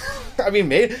 I mean,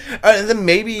 maybe, and then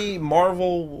maybe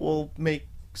Marvel will make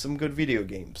some good video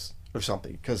games or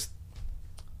something. Because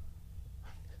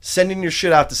sending your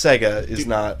shit out to Sega is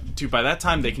not. Dude, by that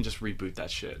time they can just reboot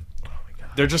that shit.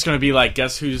 They're just gonna be like,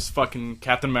 guess who's fucking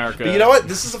Captain America? But you know what?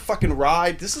 This is a fucking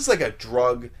ride. This is like a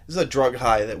drug. This is a drug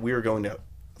high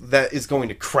that is going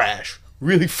to crash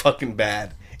really fucking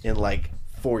bad in like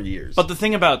 4 years. But the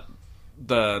thing about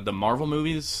the Marvel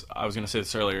movies, I was gonna say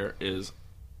this earlier, is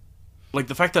like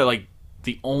the fact that like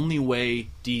the only way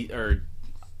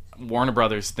Warner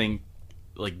Brothers think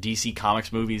like DC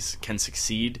Comics movies can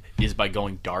succeed is by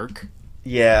going dark.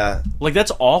 yeah. Like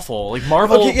that's awful. Like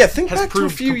Marvel Okay, yeah. Think has back to a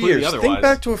proved few completely years. otherwise. Think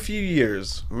back to a few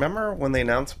years. Remember when they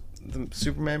announced the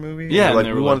Superman movie? Yeah, They were and like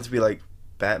they we were wanted like- to be like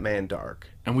Batman dark.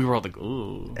 And we were all like,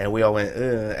 ooh. And we all went,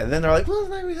 ugh. And then they're like, well, it's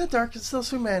not really that dark. It's still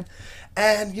Superman.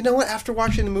 And you know what? After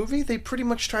watching the movie, they pretty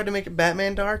much tried to make it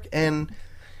Batman dark, and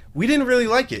we didn't really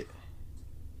like it.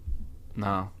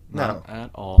 No, No. not at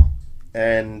all.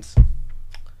 And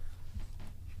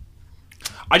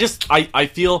I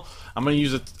feel I'm gonna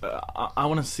use it. I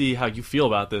want to see how you feel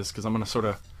about this because I'm gonna sort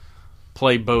of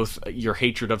play both your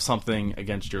hatred of something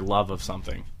against your love of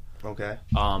something. okay,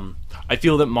 I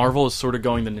feel that Marvel is sort of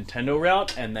going the Nintendo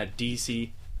route, and that DC,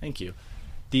 thank you,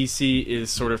 DC is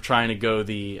sort of trying to go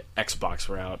the Xbox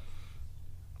route.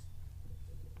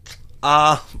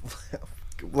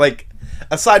 like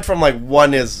aside from like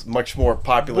one is much more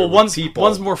popular. Well, with people.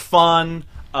 one's more fun.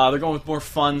 They're going with more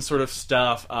fun sort of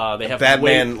stuff. They have Batman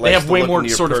way, they likes have to way look more into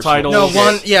your sort of personal titles.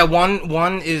 No, shit.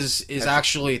 one is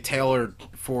actually tailored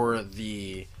for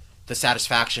the the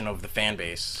satisfaction of the fan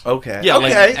base. Okay. Yeah,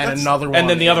 like- okay. And another one, And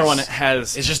then the other one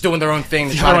has is just doing their own thing.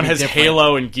 the other one has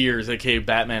Halo and Gears, aka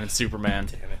Batman and Superman.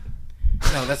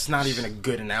 No, that's not even a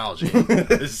good analogy.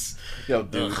 Yo,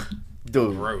 dude. Ugh.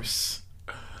 Dude. Gross.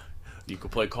 You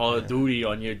could play Call of Duty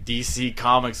on your DC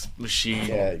Comics machine.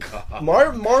 Yeah.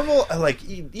 Marvel, like,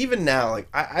 even now, like,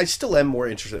 I still am more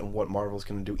interested in what Marvel's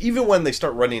going to do. Even when they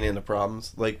start running into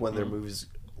problems, like when their movies,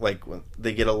 like, when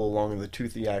they get a little long in the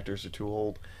tooth, the actors are too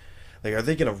old. Like, are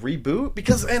they going to reboot?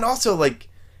 Because, and also, like,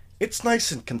 it's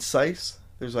nice and concise.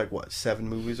 There's, like, what, 7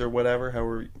 movies or whatever?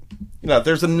 However,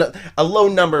 there's a low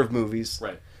number of movies.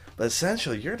 Right. But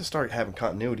essentially, you're going to start having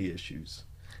continuity issues.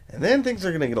 And then things are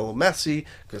going to get a little messy,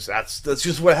 because that's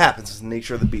just what happens. It's the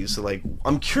nature of the beast. So, like,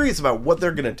 I'm curious about what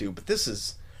they're going to do, but this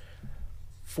is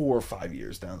 4 or 5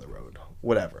 years down the road.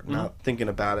 Whatever. Not thinking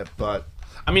about it, but...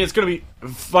 I mean, it's gonna be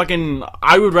fucking...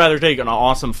 I would rather take an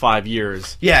awesome 5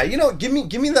 years. Yeah, give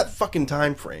me that fucking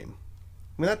time frame.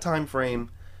 Give me that time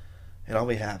frame, and I'll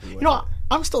be happy with it.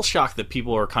 I'm still shocked that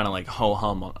people are kind of like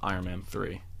ho-hum on Iron Man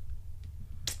 3.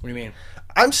 What do you mean?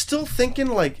 I'm still thinking,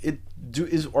 like,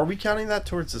 are we counting that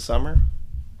towards the summer?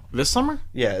 This summer?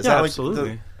 Yeah, is Yeah, that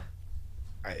absolutely.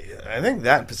 I think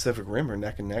that and Pacific Rim are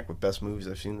neck and neck with best movies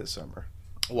I've seen this summer.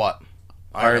 What?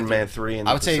 Iron Man 3 and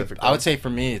Pacific Rim. I would say for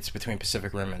me it's between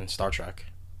Pacific Rim and Star Trek.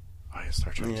 Oh, yeah,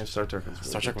 Star Trek. Yeah, Star Trek was really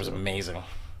Star Trek good was too. amazing.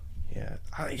 Yeah,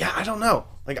 I don't know.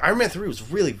 Like, Iron Man 3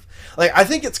 was really... Like, I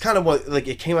think it's kind of what... Like,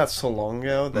 it came out so long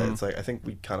ago that it's like, I think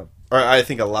we kind of... Or I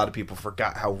think a lot of people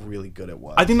forgot how really good it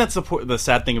was. I think that's the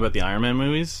sad thing about the Iron Man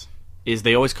movies, is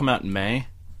they always come out in May.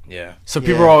 Yeah. So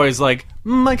people Yeah. are always like,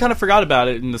 I kind of forgot about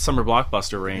it in the summer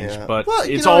blockbuster range. Yeah. But Well,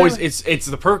 it's know, always... It's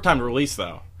the perfect time to release,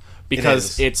 though.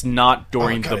 Because is. it's not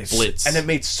during Oh my God, the Blitz. And it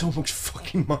made so much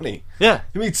fucking money. Yeah.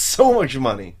 It made so much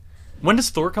money. When does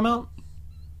Thor come out?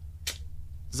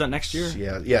 Is that next year?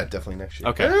 Yeah, definitely next year.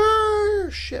 Okay.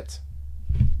 Shit.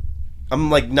 I'm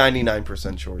like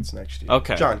 99% sure it's next year.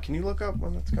 Okay. John, can you look up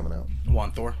when that's coming out?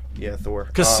 One Thor. Yeah, Thor.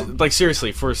 Because, like,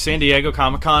 seriously, for San Diego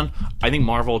Comic-Con, I think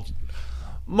Marvel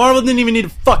didn't even need to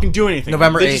fucking do anything.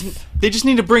 November They 8th. They just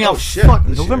need to bring out shit,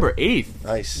 this November 8th.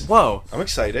 Nice. Whoa. I'm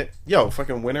excited. Yo,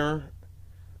 fucking winter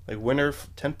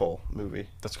tentpole movie.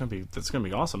 That's gonna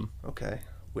be awesome. Okay.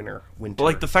 Winter. But,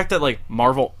 like, the fact that, like,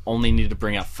 Marvel only needed to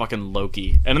bring out fucking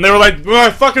Loki. And then they were like,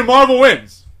 fucking Marvel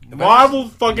wins. Marvel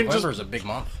fucking November just... is a big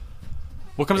month.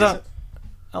 What comes out?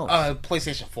 Oh.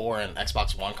 PlayStation 4 and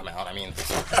Xbox One come out. I mean,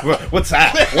 What's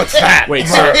that? What's that? Wait,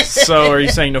 so are you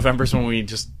saying November's when we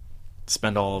just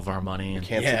spend all of our money and...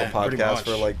 Cancel Yeah, the pretty podcast much.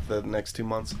 for like the next 2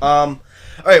 months. All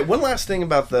right, one last thing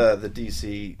about the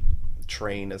DC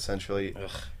train. Essentially,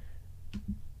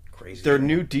 crazy. their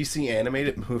new DC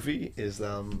animated movie is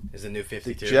Is the new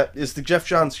 52? the Jeff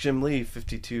Johns Jim Lee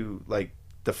 52, like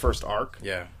the first arc.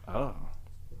 Yeah. Oh.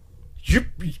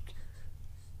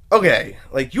 Okay,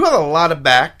 like you have a lot of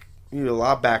back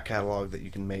catalog that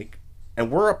you can make, and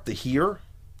we're up to here.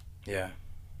 Yeah.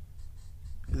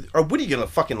 Or what are you gonna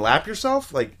fucking lap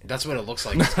yourself? Like, That's what it looks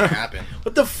like it's gonna happen.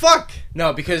 what the fuck?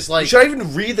 No, because like Should I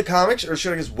even read the comics, or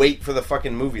should I just wait for the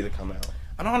fucking movie to come out?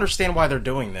 I don't understand why they're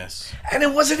doing this. And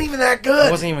it wasn't even that good.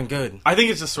 It wasn't even good. I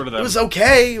think it's just sort of It that... was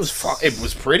okay. It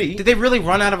was pretty. Did they really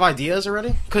run out of ideas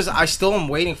already? Because I still am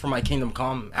waiting for my Kingdom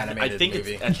Come animated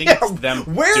movie. I think it's them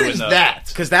Where doing is the... that?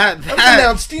 Because that That was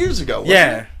announced years ago. Wasn't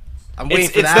yeah, it? I'm waiting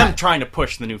It's for that. them trying to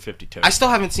push the new 52. I still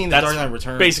haven't seen the That's Dark Knight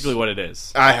Returns. basically what it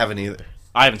is. I haven't either.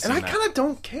 I haven't seen And I that. kind of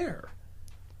don't care.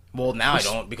 Well, now I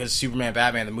don't because Superman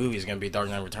Batman the movie is gonna be Dark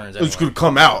Knight Returns. Anyway. It's gonna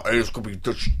come out, and it's gonna be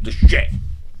the shit.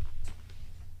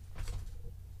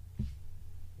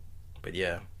 But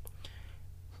yeah.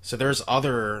 So there's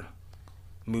other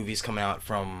movies coming out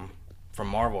from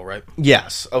Marvel, right?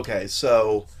 Yes. Okay.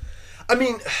 So, I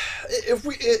mean, if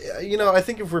we, I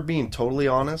think if we're being totally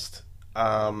honest,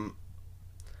 I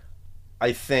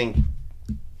think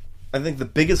the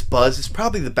biggest buzz is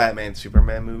probably the Batman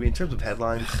Superman movie in terms of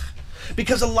headlines,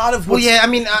 because a lot of Well, what's, yeah, I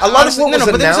mean, a lot of what was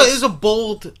but announced.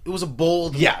 it was a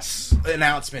bold Yes.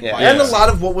 announcement. Yeah, by and a us. lot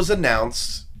of what was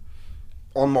announced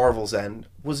on Marvel's end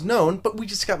was known, but we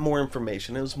just got more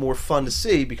information. It was more fun to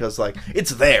see because, like,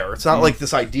 it's there. It's not like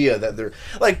this idea that they're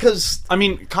like, because I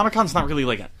mean, Comic-Con's not really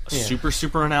like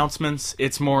super announcements.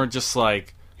 It's more just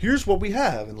like, here's what we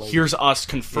have, and like, here's us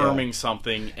confirming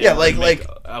something. And Yeah, like- make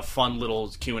a fun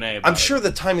little Q&A about I'm it. sure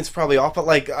the timing's probably off, but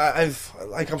like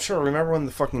I'm sure. Remember when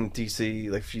the fucking DC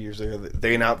like a few years ago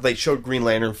they showed Green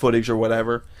Lantern footage or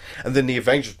whatever, and then the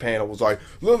Avengers panel was like,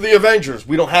 "Look, the Avengers,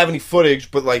 we don't have any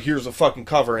footage, but like here's a fucking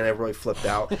cover," and everybody flipped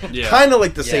out. Yeah. Kind of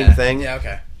like the same thing. Yeah,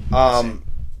 okay.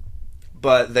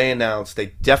 But they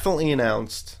definitely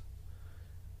announced.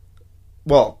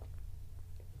 Well,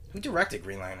 Who directed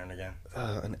Green Lantern again?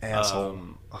 An asshole.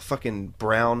 A fucking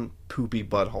brown poopy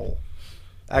butthole.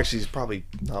 Actually, he's probably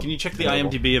not. Can you check the terrible.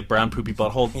 IMDb of Brown Poopy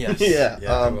Butthole? Yes. Yeah,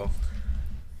 I will.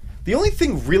 The only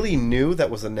thing really new that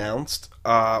was announced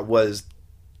was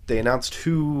they announced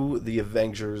who the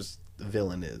Avengers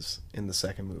villain is in the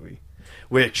second movie.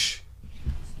 Which,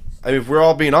 I mean, if we're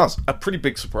all being honest, a pretty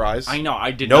big surprise. I know.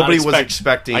 I did. Nobody not was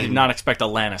expecting. I did not expect a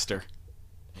Lannister.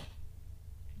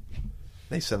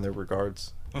 They send their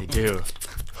regards. They do.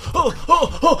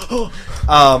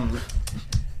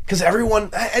 Because everyone,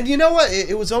 and you know what?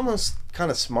 It was almost kind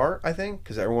of smart, I think,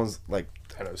 because everyone's like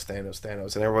Thanos,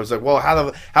 and everyone's like, well,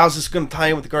 how's this going to tie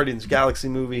in with the Guardians of the Galaxy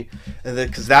movie? And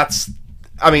because that's,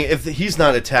 I mean, if he's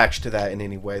not attached to that in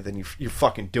any way, then you're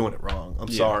fucking doing it wrong. I'm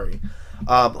sorry.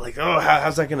 Like, oh,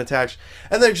 how's that going to attach?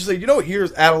 And then just like, you know,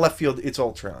 here's out of left field, it's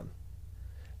Ultron,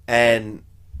 and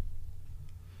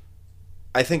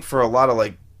I think for a lot of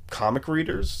like comic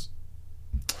readers,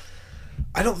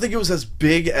 I don't think it was as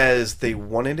big as they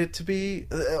wanted it to be.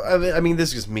 I mean,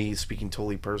 this is me speaking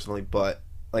totally personally, but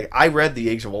like I read the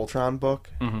Age of Ultron book,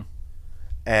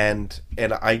 and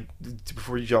I,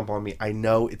 before you jump on me, I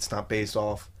know it's not based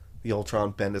off the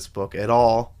Ultron Bendis book at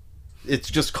all.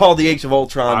 It's just called the Age of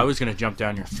Ultron. I was gonna jump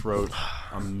down your throat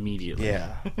immediately.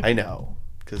 Yeah, I know,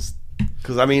 because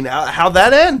I mean, how'd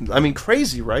that end? I mean,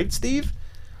 crazy, right, Steve?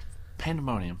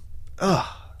 Pandemonium. Ugh.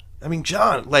 I mean,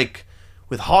 John, like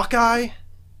with Hawkeye,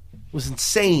 was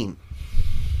insane.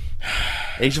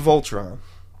 Age of Ultron.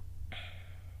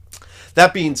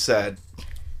 That being said,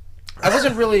 I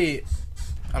wasn't really.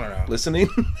 I don't know. listening.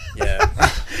 Yeah.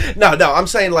 No, I'm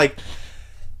saying like,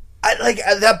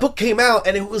 that book came out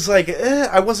and it was like,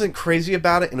 I wasn't crazy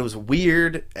about it, and it was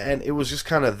weird, and it was just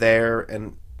kind of there,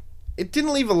 and it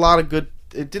didn't leave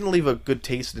a good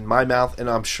taste in my mouth, and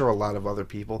I'm sure a lot of other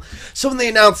people. So when they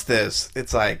announced this,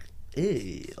 it's like,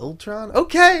 hey, Ultron?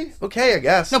 Okay, I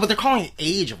guess. No, but they're calling it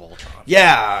Age of Ultron.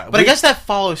 Yeah. But I guess that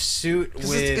follows suit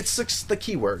with... It's the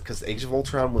key word, because Age of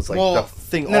Ultron was like well, the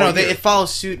thing No, all year. it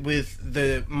follows suit with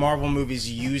the Marvel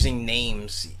movies using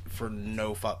names for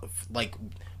like,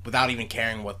 without even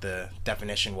caring what the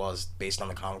definition was based on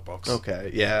the comic books.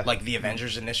 Okay, yeah. Like the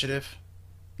Avengers Initiative.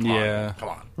 Yeah. Come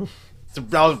on.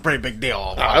 That was a pretty big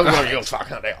deal. I was going to go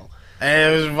fucking hell.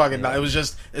 And it was fucking. It was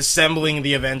just assembling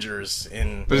the Avengers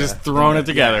in. They're just throwing it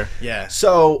together. Yeah.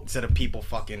 So Instead of people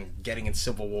fucking getting in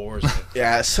civil wars and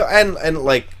yeah, so and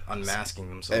like unmasking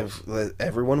themselves.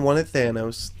 everyone wanted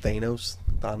Thanos.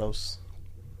 Thanos.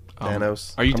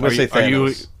 Are you I'm gonna say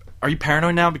Thanos. are you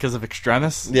paranoid now because of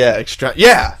Extremis?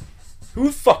 Yeah.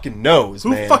 Who fucking knows, Who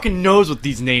man? fucking knows what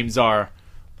these names are?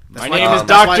 My name is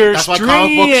That's why- Doctor That's why Strange.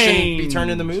 comic books shouldn't be turned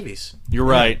into movies. You're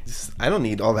right. I don't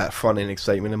need all that fun and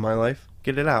excitement in my life.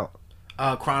 Get it out.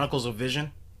 Chronicles of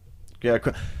Vision. Yeah.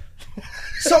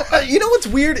 So you know what's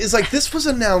weird is like this was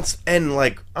announced and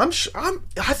like I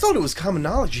thought it was common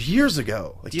knowledge years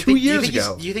ago, like 2 years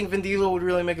ago. Do you think Vin Diesel would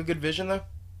really make a good Vision though?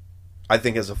 I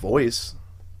think as a voice.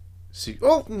 See,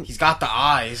 He's got the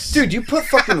eyes, dude, you put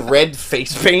fucking red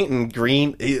face paint and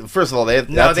green. First of all, they'd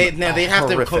have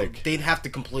horrific. to. They'd have to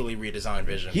completely redesign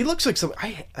Vision. He looks like some.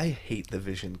 I hate the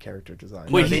Vision character design.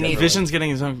 Wait, they need- Vision's getting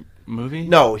his own movie?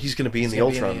 No, he's going to be in the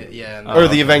gonna be in Ultron, the- yeah, or no.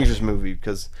 the Avengers movie,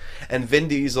 and Vin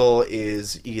Diesel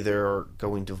is either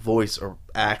going to voice or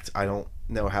act. I don't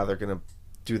know how they're going to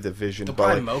do the Vision, They'll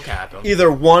but probably mocap him.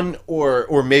 either one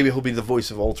or maybe he'll be the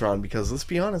voice of Ultron, because let's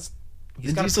be honest,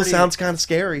 Vin got a Diesel pretty- sounds kind of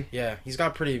scary. Yeah, he's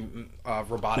got a pretty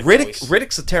robotic voice.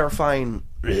 Riddick's a terrifying,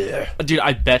 Dude,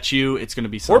 I bet you it's going to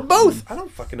be or something. both. I don't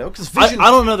fucking know, because I Vision.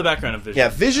 don't know the background of Vision. Yeah,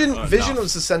 Vision enough.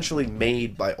 was essentially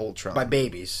made by Ultron. by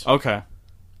babies. Okay.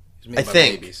 He's made I by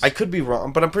think. babies. I could be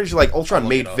wrong, but I'm pretty sure like Ultron look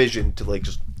made it up. Vision to like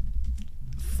just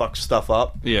fuck stuff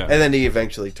up. Yeah. And then he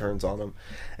eventually turns on him.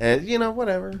 And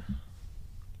whatever.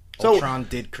 So Ultron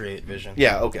did create Vision.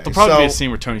 yeah, okay. There'll probably be a So, scene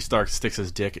where Tony Stark sticks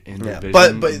his dick into yeah,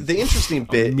 Vision. but the interesting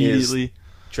bit is immediately.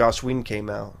 Josh Whedon came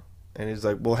out and he's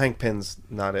like, well, Hank Pym's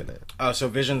not in it. So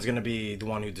Vision's gonna be the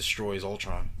one who destroys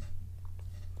Ultron.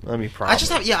 I mean,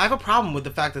 probably. I have a problem with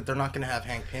the fact that they're not gonna have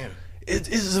Hank Pym.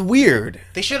 It's weird.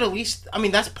 They should at least. I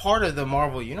mean, that's part of the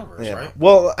Marvel universe, Yeah. right?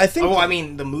 Well, I think. Oh, well, I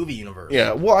mean, the movie universe.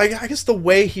 Yeah. Well, I guess the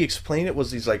way he explained it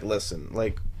was he's like, listen,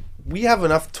 like we have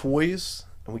enough toys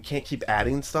and we can't keep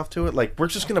adding stuff to it. Like we're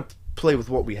just gonna play with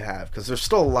what we have because there's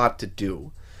still a lot to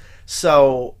do.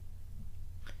 So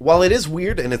while it is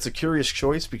weird and it's a curious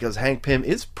choice because Hank Pym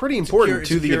is pretty important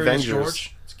to the Avengers.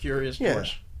 George. It's Curious Yeah.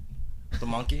 George, the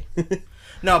monkey.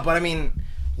 No, but I mean,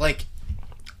 like,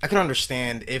 I can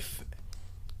understand if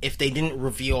they didn't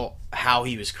reveal how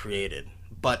he was created,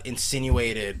 but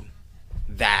insinuated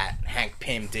that Hank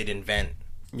Pym did invent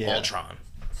Yeah. Ultron.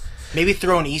 Maybe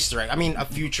throw an Easter egg. I mean,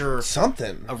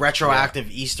 a retroactive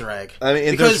Easter egg. I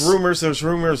mean, there's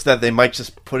rumors that they might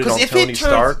just put it on Tony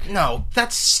Stark. No,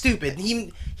 that's stupid.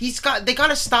 They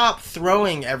gotta stop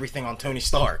throwing everything on Tony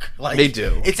Stark. Like, they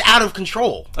do. It's out of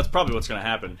control. That's probably what's going to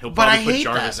happen. He'll probably put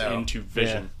Jarvis into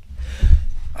Vision.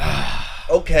 Yeah.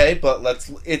 Okay, but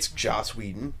it's Joss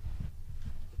Whedon.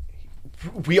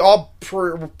 We all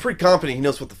we're pretty confident he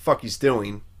knows what the fuck he's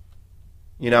doing.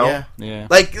 You know? Yeah.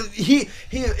 Like,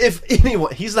 if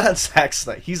anyone, he's not Zack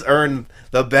Snyder. He's earned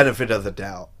the benefit of the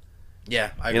doubt.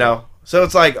 Yeah, I agree. You know? So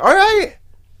it's like, alright.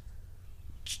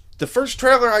 The first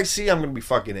trailer I see, I'm going to be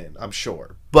fucking in, I'm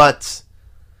sure. But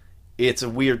it's a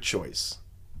weird choice.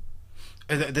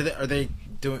 Are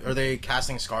they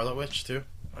casting Scarlet Witch too?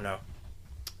 Or no?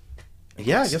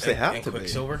 Yeah, I guess they have to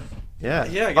Quicksilver? be. Yeah.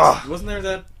 Yeah, I guess. Wasn't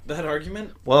there that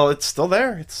argument? Well, it's still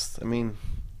there.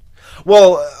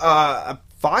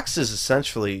 Fox is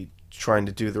essentially trying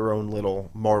to do their own little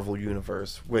Marvel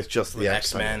universe with just the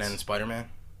X-Men and Spider-Man.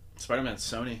 Spider-Man's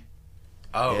Sony.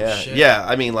 Oh yeah. shit! Yeah,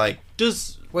 I mean, like,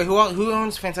 wait, who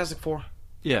owns Fantastic Four?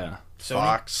 Yeah, Sony?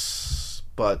 Fox,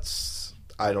 but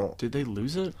I don't. Did they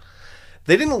lose it?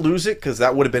 They didn't lose it because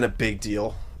that would have been a big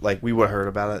deal. Like, we would have heard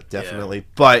about it definitely. Yeah.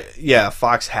 But yeah,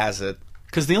 Fox has it.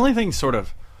 Because the only thing sort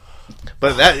of,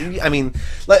 but that I mean,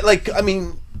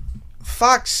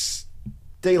 Fox,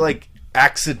 they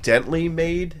accidentally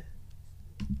made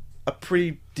a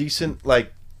pretty decent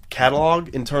catalog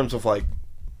in terms of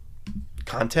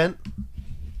content.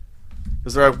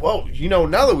 Because they're like, whoa,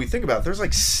 now that we think about it,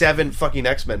 there's 7 fucking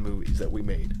X-Men movies that we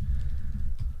made.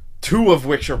 2 of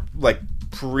which are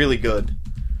really good.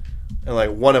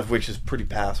 And 1 of which is pretty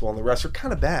passable, and the rest are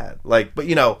kind of bad. But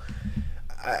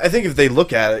I think if they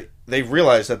look at it, they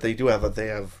realize that they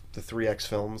have the 3 X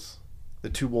films, the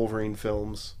 2 Wolverine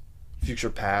films, Future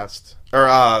Past,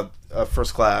 or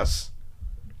First Class,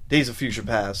 Days of Future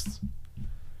Past.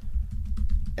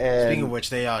 And speaking of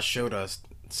which, they showed us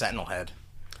Sentinel Head.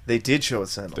 They did show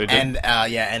us Sentinel,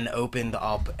 and opened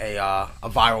up a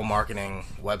viral marketing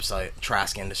website,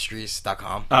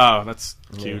 traskindustries.com. Oh, that's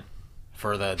cute.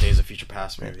 For the Days of Future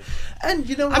Past movie. And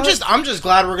you know what? I'm just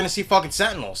glad we're gonna see fucking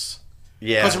Sentinels.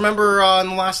 Yeah. Because remember in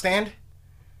The Last Stand,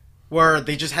 where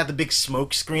they just had the big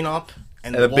smoke screen up,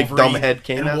 and the big dumb head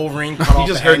came out. Wolverine cut off.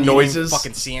 You just heard noises. You didn't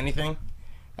fucking see anything.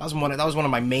 That was one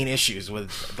of my main issues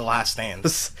with The Last Stand.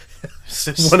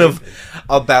 One of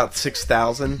about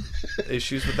 6,000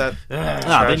 issues with that.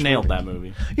 They nailed that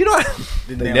movie. You know what?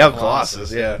 They nailed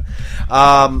Colossus. Yeah.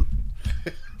 I'm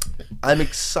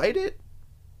excited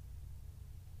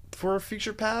for a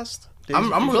Future Past.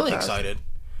 I'm really excited.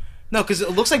 No, because it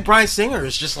looks like Bryan Singer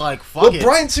is just fuck it.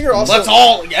 Bryan Singer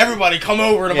also... everybody come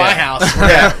over to my house.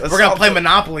 We're going to play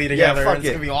Monopoly together. It's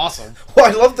going to be awesome. Well,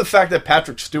 I love the fact that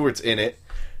Patrick Stewart's in it.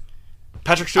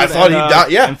 Patrick Stewart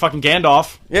and fucking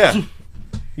Gandalf. Yeah.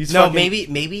 Maybe...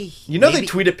 they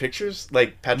tweeted pictures?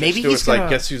 Patrick Stewart's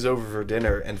guess who's over for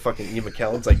dinner, and fucking Ian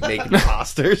McKellen's making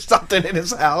pasta or something in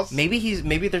his house.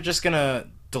 Maybe they're just going to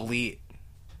delete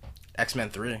X-Men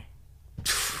 3.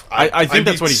 I think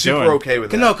that's what he's doing. Super okay with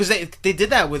that. No, because they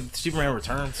did that with Superman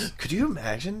Returns. Could you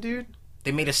imagine, dude?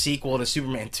 They made a sequel to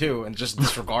Superman 2 and just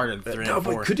disregarded 3 and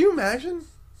 4. But could you imagine?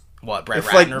 What, Brett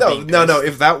Ratner being pissed? No,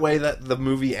 if that way that the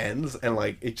movie ends and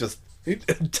it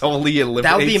totally eliminates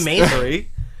that would be amazing. 3,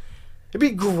 it'd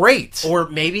be great. Or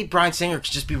maybe Bryan Singer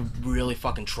could just be really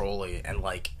fucking trolly and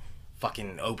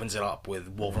fucking opens it up with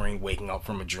Wolverine waking up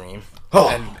from a dream.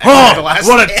 What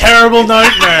a terrible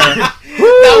nightmare!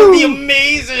 That would be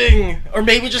amazing. Or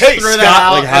maybe just throw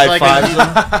that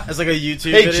out as a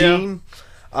YouTube video. Gene.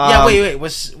 Yeah, wait.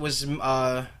 Was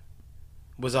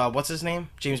what's his name?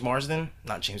 James Marsden?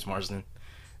 Not James Marsden.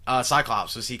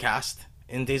 Cyclops, was he cast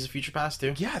in Days of Future Past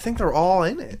too? Yeah, I think they're all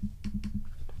in it.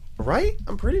 Right?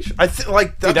 I'm pretty sure. That's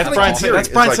Bryan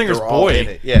Singer's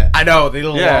boy. Yeah. I know, they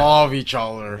love each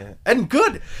other. Yeah. And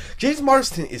good. James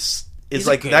Marsden is he's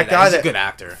that guy he's a good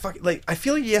actor. I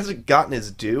feel like he hasn't gotten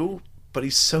his due, but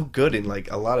he's so good in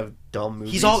a lot of dumb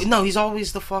movies. He's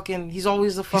always the fucking guy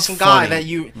funny. that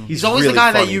you he's always really the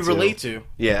guy that you relate to.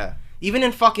 Yeah. Even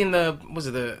in fucking that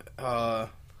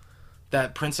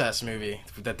princess movie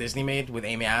that Disney made with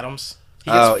Amy Adams. He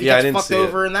gets fucked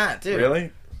over in that too.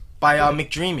 Really? By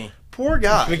McDreamy. Poor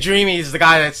guy. McDreamy is the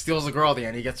guy that steals the girl at the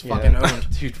end. He gets fucking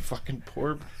owned. Dude, fucking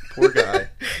poor guy.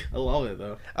 I love it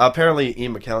though. Apparently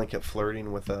Ian McKellen kept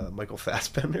flirting with Michael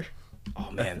Fassbender.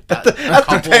 Oh man, at the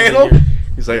panel,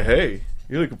 he's like, "Hey,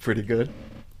 you're looking pretty good."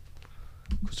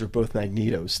 Because they're both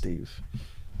Magneto, Steve.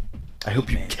 I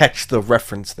hope you catch the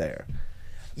reference there.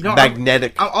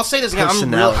 Magnetic. I'll say this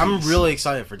again. I'm really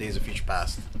excited for Days of Future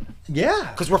Past. Yeah,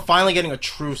 because we're finally getting a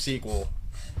true sequel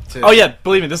too. Oh yeah,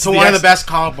 believe me, this is one of the best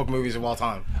comic book movies of all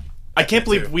time. I can't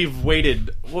believe we've waited.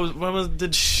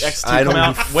 Did X2 come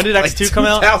out? When did X2 come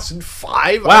out?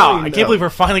 2005. Wow, I can't believe we're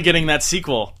finally getting that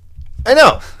sequel. I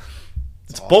know.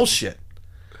 It's awesome. bullshit.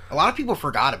 A lot of people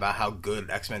forgot about how good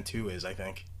X-Men 2 is, I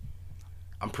think.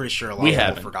 I'm pretty sure a lot of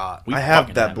people forgot. We I have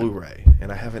fucking that haven't. Blu-ray,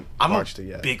 and I haven't watched it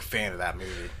yet. I'm a big fan of that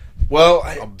movie. Well,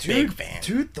 big fan.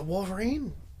 Dude, the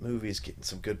Wolverine movie is getting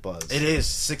some good buzz. It is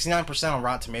 69% on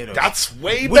Rotten Tomatoes. That's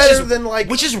way better than like...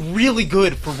 Which is really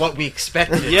good for what we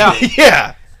expected it Yeah. to be.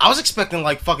 Yeah. I was expecting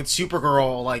like fucking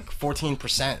Supergirl, like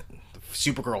 14%.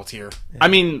 Supergirl tier. I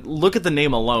mean, look at the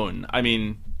name alone. I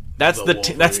mean, that's The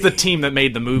that's the Wolverine. team that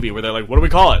made the movie where they're like, what do we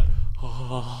call it?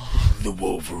 The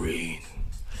Wolverine.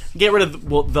 Get rid of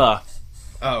the.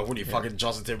 Oh, what are you, fucking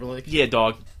Justin Timberlake? Yeah,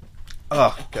 dog.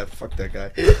 Oh, God, fuck that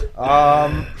guy. Oh,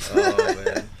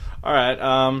 man. All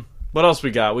right. What else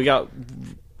we got? We got.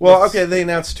 Well, okay, they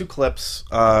announced 2 clips.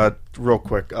 Real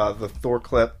quick, the Thor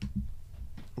clip,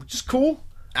 which is cool.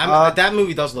 That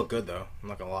movie does look good, though. I'm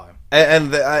not gonna lie.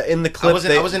 And in the clip,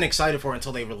 I wasn't excited for it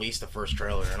until they released the first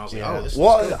trailer, and I was like, "Oh, this is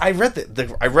good." I read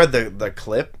the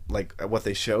clip, like what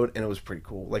they showed, and it was pretty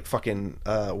cool. Like fucking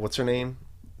what's her name?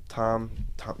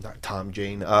 Not Tom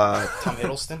Jane. Tom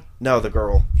Hiddleston. No, the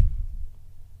girl.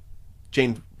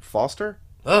 Jane Foster.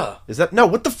 Ugh. Is that no?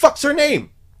 What the fuck's her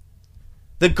name?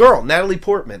 The girl, Natalie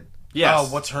Portman. Yes.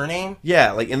 Oh, what's her name?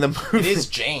 Yeah, like in the movie. It is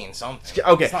Jane something.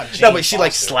 Okay. It's not Jane No, but she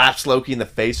like Foster. slaps Loki in the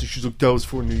face, and she's like, "That was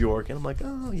for New York," and I'm like,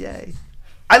 "Oh, yay!"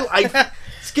 I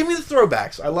just give me the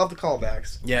throwbacks. I love the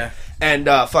callbacks. Yeah. And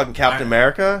fucking Captain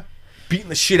America beating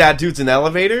the shit out of dudes in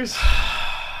elevators.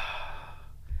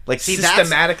 Like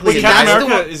systematically. Wait, that's Captain the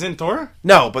America one- is in Thor?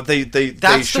 No, but they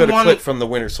That's showed the a one- clip from the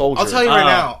Winter Soldier. I'll tell you right Oh.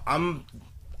 now,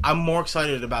 I'm more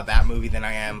excited about that movie than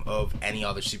I am of any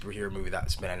other superhero movie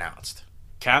that's been announced.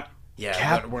 Cap? Yeah,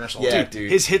 Cap? Winter Soldier. Yeah,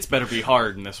 dude. His hits better be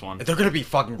hard in this one. They're gonna be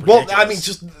fucking Well, ridiculous. I mean,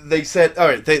 just they said, all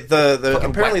right. The Fucking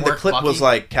apparently wet the work clip was Bucky.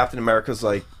 like Captain America's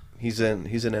like he's in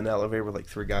an elevator with like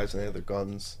 3 guys and they have their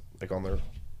guns like on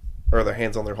their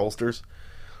hands on their holsters.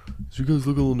 So you guys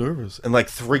look a little nervous, and like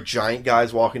 3 giant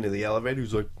guys walk into the elevator.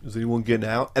 He's like, "Is anyone getting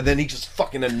out?" And then he just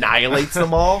fucking annihilates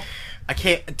them all. I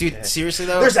can't, dude. Seriously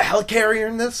though, There's a helicarrier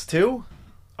in this too.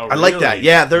 Oh, I like that. really?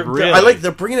 Yeah, Really?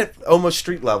 they're bringing it almost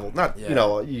street level. Not Yeah. you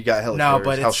know you got helicarriers. No,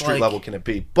 but how it's street like- level can it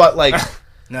be? But like,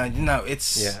 no,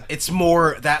 it's Yeah. it's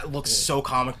more that looks so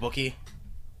comic booky.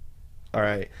 all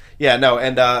right, yeah, no,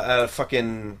 and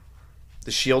fucking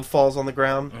the shield falls on the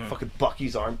ground. Fucking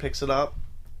Bucky's arm picks it up.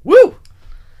 Woo!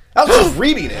 I was just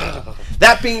reading it.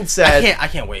 That being said, I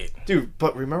can't wait. dude,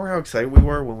 but remember how excited we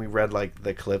were when we read like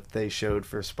the clip they showed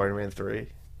for Spider-Man 3?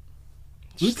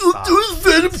 Stop.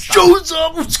 Venom shows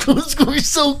up. It's going to be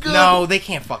so good. No, they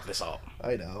can't fuck this up.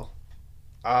 I know.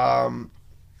 I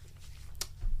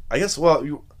guess.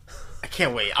 Well, I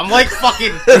can't wait. I'm like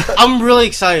fucking. I'm really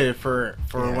excited for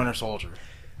Winter Soldier.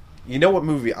 you know what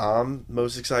movie I'm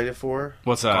most excited for?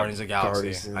 What's that? Guardians of the Galaxy.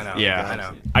 Guardians of I know. the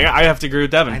Yeah. I know. I have to agree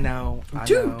with Devin. I know.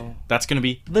 Dude. That's gonna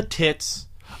be the tits.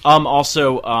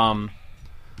 Also,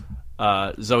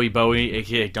 Zoe Bowie,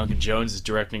 aka Duncan Jones, is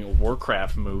directing a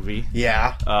Warcraft movie.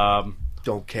 Yeah.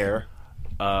 Don't care.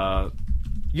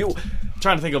 You.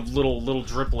 Trying to think of little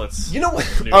driplets. You know what?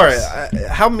 News. All right.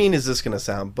 How mean is this gonna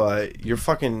sound? But you're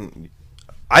fucking.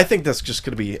 I think that's just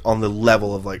gonna be on the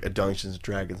level of like a Dungeons and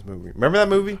Dragons movie. Remember that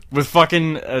movie? With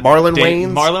fucking Marlon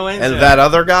Wayans, and yeah. that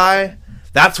other guy.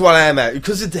 That's what I am at,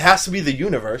 because it has to be the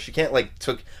universe. You can't like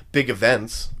took big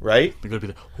events, right? They're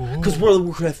gonna be Because World of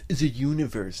Warcraft is a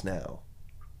universe now.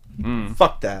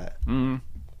 Fuck that. World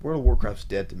of Warcraft's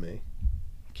dead to me.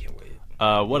 Can't wait.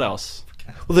 what else?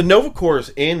 Well, the Nova Corps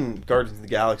is in Guardians of the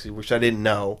Galaxy, which I didn't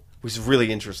know, which is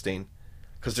really interesting,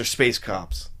 because they're space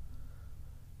cops.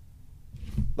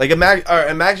 Like,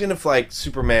 imagine if like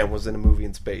Superman was in a movie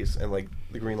in space and like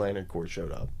the Green Lantern Corps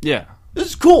showed up. Yeah. This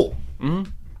is cool. hmm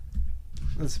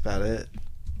That's about it.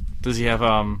 Does he have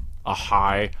a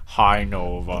high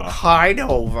Nova? Hi,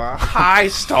 Nova. Hi,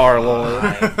 Star-Lord.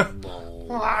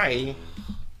 Hi.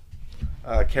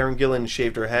 Karen Gillan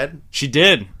shaved her head, She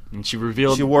did, and she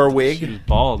revealed She wore a wig. She was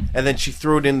bald. and then she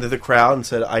threw it into the crowd and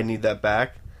said, "I need that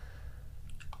back."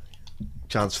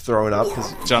 John's throwing up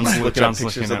because John's he's looking at at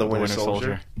pictures the of the Winter Winter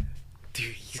Soldier.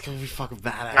 Dude, he's gonna be fucking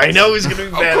badass. I know he's gonna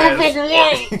be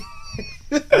badass.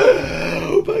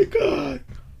 Oh my god.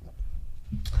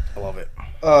 I love it.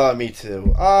 Me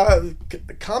too.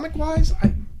 Comic wise,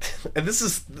 and this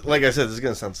is like I said, this is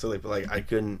gonna sound silly, but like I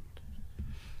couldn't.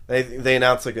 They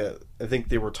announced like I think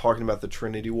they were talking about the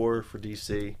Trinity War for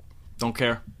DC. Don't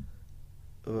care.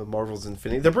 Marvel's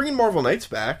Infinity. They're bringing Marvel Knights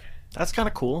back. That's kind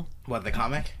of cool. What, the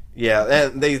comic? Yeah,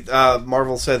 and they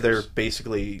Marvel said they're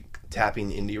basically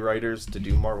tapping indie writers to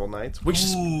do Marvel Knights, which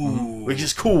is cool. Which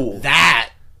is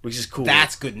cool.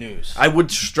 That's good news. I would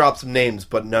just drop some names,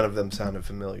 but none of them sounded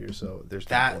familiar, so there's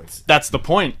no point. That's the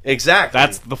point. Exactly.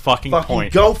 That's the fucking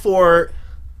point. Go for it,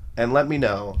 and let me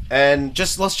know. And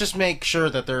let's just make sure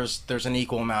that there's an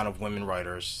equal amount of women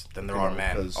writers than there are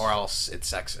men, or else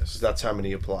it's sexist. That's how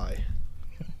many apply.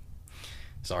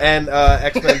 Sorry. And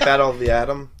X-Men Battle of the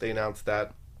Atom, they announced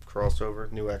that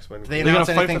crossover, new X-Men. Did they announce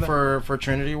anything for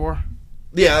Trinity War?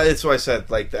 Yeah, that's what I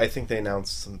said. Like, I think they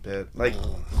announced some bit. Like,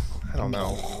 I don't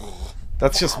know.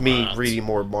 That's just me reading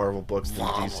more Marvel books than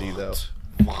DC, though.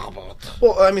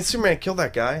 Well, I mean, Superman killed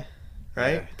that guy,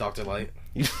 right? Yeah, Dr. Light.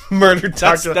 You murdered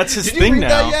Dr. That's his Did thing you read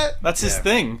now. That yet? That's his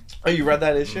thing. Oh, you read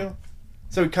that issue?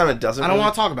 So he kind of doesn't. I don't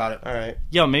want to talk about it. All right.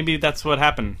 Yo, maybe that's what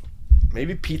happened.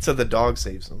 Maybe Pizza the dog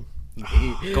saves him.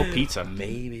 Go Pizza.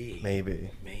 Maybe.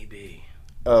 Maybe.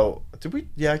 Oh, did we?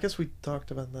 Yeah, I guess we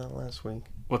talked about that last week.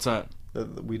 What's that?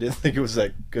 We didn't think it was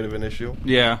that good of an issue.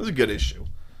 Yeah. It was a good issue.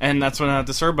 And that's when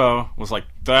DeCerbo was like,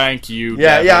 "Thank you."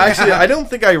 Yeah, Devin." yeah. Actually, I don't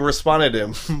think I responded to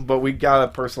him, but we got a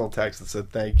personal text that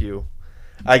said thank you.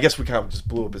 I guess we kind of just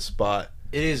blew up his spot.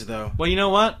 It is, though. Well, you know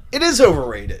what? It is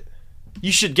overrated.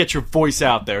 You should get your voice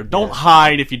out there. Don't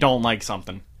hide if you don't like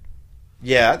something.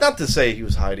 Yeah, not to say he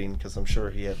was hiding, because I'm sure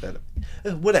he had that.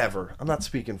 Whatever. I'm not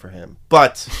speaking for him.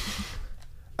 But,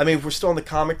 I mean, if we're still on the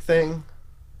comic thing,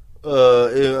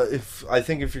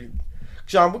 if you're...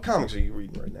 John, what comics are you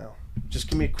reading right now? Just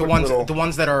give me a quick the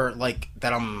ones that are, like,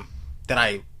 that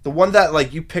I... The one that,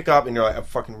 like, you pick up and you're like, I'm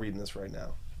fucking reading this right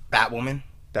now. Batwoman.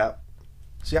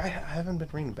 See, I haven't been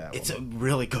reading Batwoman. It's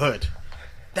really good.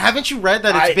 Haven't you read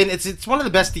that it's one of the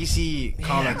best DC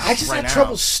comics? I just had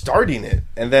trouble starting it,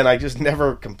 and then I just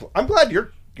never. I'm glad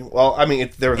you're. Well, I mean,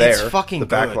 they're there. It's fucking the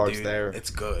backlog's dude. there. It's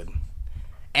good.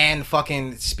 And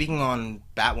fucking speaking on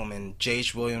Batwoman,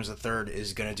 J.H. Williams III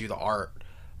is gonna do the art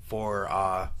for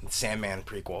the Sandman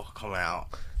prequel coming out.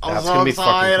 That's gonna be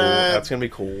fucking cool. That's gonna be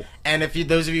cool. And if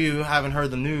those of you who haven't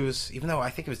heard the news, even though I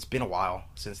think it's been a while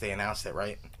since they announced it,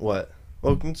 right? What?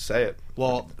 Well, you can say it.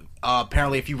 Well,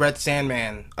 apparently, if you read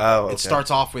Sandman, it starts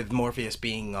off with Morpheus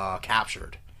being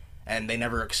captured, and they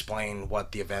never explain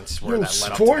what the events were that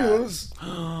led up to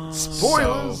that.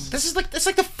 Spoilers! So, it's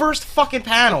like the first fucking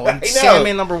panel in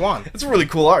Sandman #1. It's really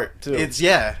cool art too.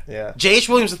 Yeah. J.H.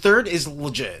 Williams III is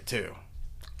legit too.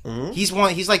 Mm-hmm.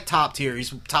 He's like top tier.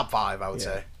 He's top 5, I would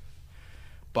say.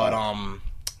 But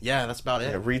yeah, that's about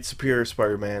it. Yeah, read Superior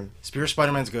Spider-Man. Superior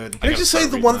Spider-Man's good. Can I just say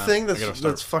the one thing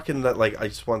that's fucking that like I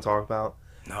just want to talk about?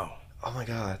 No. Oh my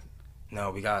god.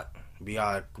 No, we got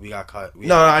cut.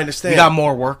 No, I understand. We got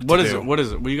more work to do. What is it? What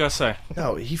is it? What do you guys say?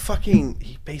 No, he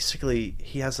basically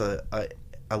has a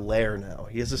lair now.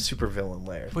 He has a supervillain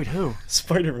lair. Wait, who?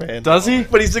 Spider-Man. Does he?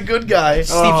 But he's a good guy.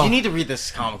 Steve, you need to read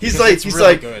this comic. He's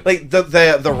really good. like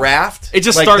the raft. It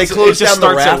just like, starts. They close it just down the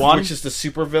starts raft, at 1. which is the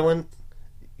supervillain.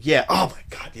 Yeah. Oh my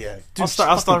god. Yeah. Dude,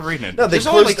 I'll start reading it. No, There's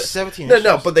only like 17.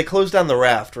 No, but they closed down the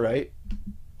raft, right?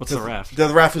 What's the raft?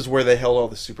 The raft is where they held all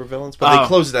the supervillains, but they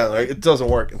closed it down. Like, it doesn't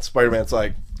work, and Spider-Man's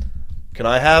like, "Can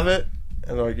I have it?"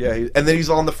 And they're like, "Yeah." And then he's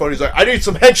on the phone. He's like, "I need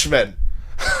some henchmen.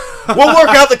 We'll work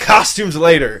out the costumes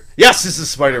later." Yes, this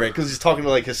is Spider-Man because he's talking to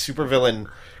like his supervillain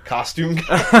costume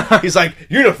guy. He's like,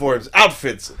 uniforms,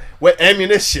 outfits,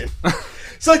 ammunition.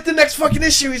 So like the next fucking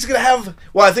issue, he's gonna have.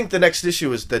 Well, I think the next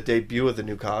issue is the debut of the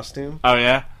new costume. Oh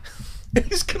yeah.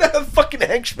 He's gonna have fucking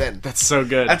henchmen. That's so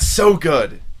good. That's so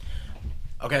good.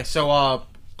 Okay, so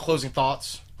closing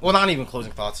thoughts. Well, not even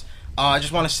closing thoughts. I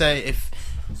just want to say if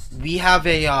we have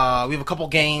a couple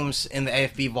games in the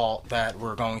AFB vault that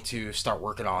we're going to start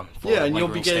working on. For and you'll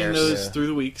be getting those through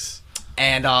the weeks.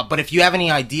 And but if you have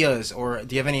any ideas, or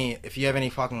if you have any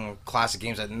fucking classic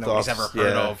games that nobody's ever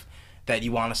heard of that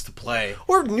you want us to play,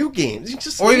 or new games,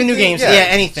 even new games,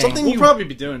 anything. Something we'll probably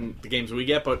be doing the games we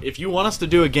get, but if you want us to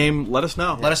do a game, let us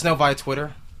know. Let us know via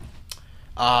Twitter.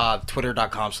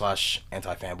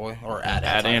 Twitter.com/ANTiFanboy or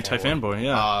at ANTiFanboy,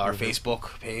 yeah. Our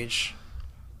Facebook page,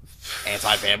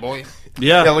 ANTiFanboy.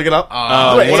 Yeah, look it up.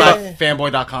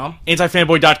 ANTiFanboy.com.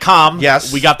 ANTiFanboy.com.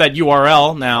 Yes. We got that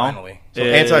URL now. Finally. So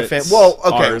Well,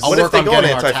 okay. I'll What if work they on go on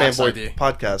getting our tax ANTiFanboy ID.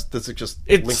 podcast? Does it just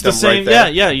It's link the them same,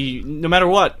 right there? no matter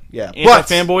what. Yeah.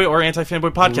 ANTiFanboy or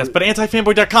ANTiFanboy podcast, but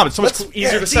ANTiFanboy.com. It's so much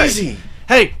easier to say. Easy.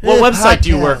 Hey, what website do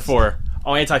you work podcast. for?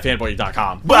 Oh,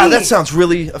 ANTiFanboy.com. Wow, that sounds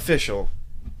really official.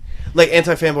 Like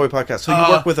ANTiFanboy podcast. So you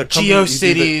work with a company.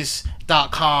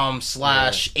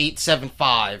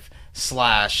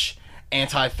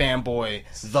 GeoCities.com/875/AntiFanboy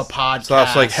the podcast. So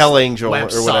that's like Hell Angel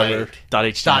website, or whatever.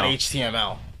 .html.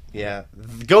 .html. Yeah,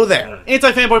 go there.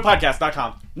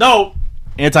 ANTiFanboyPodcast.com. No,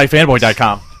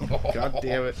 ANTiFanboy.com. God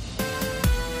damn it.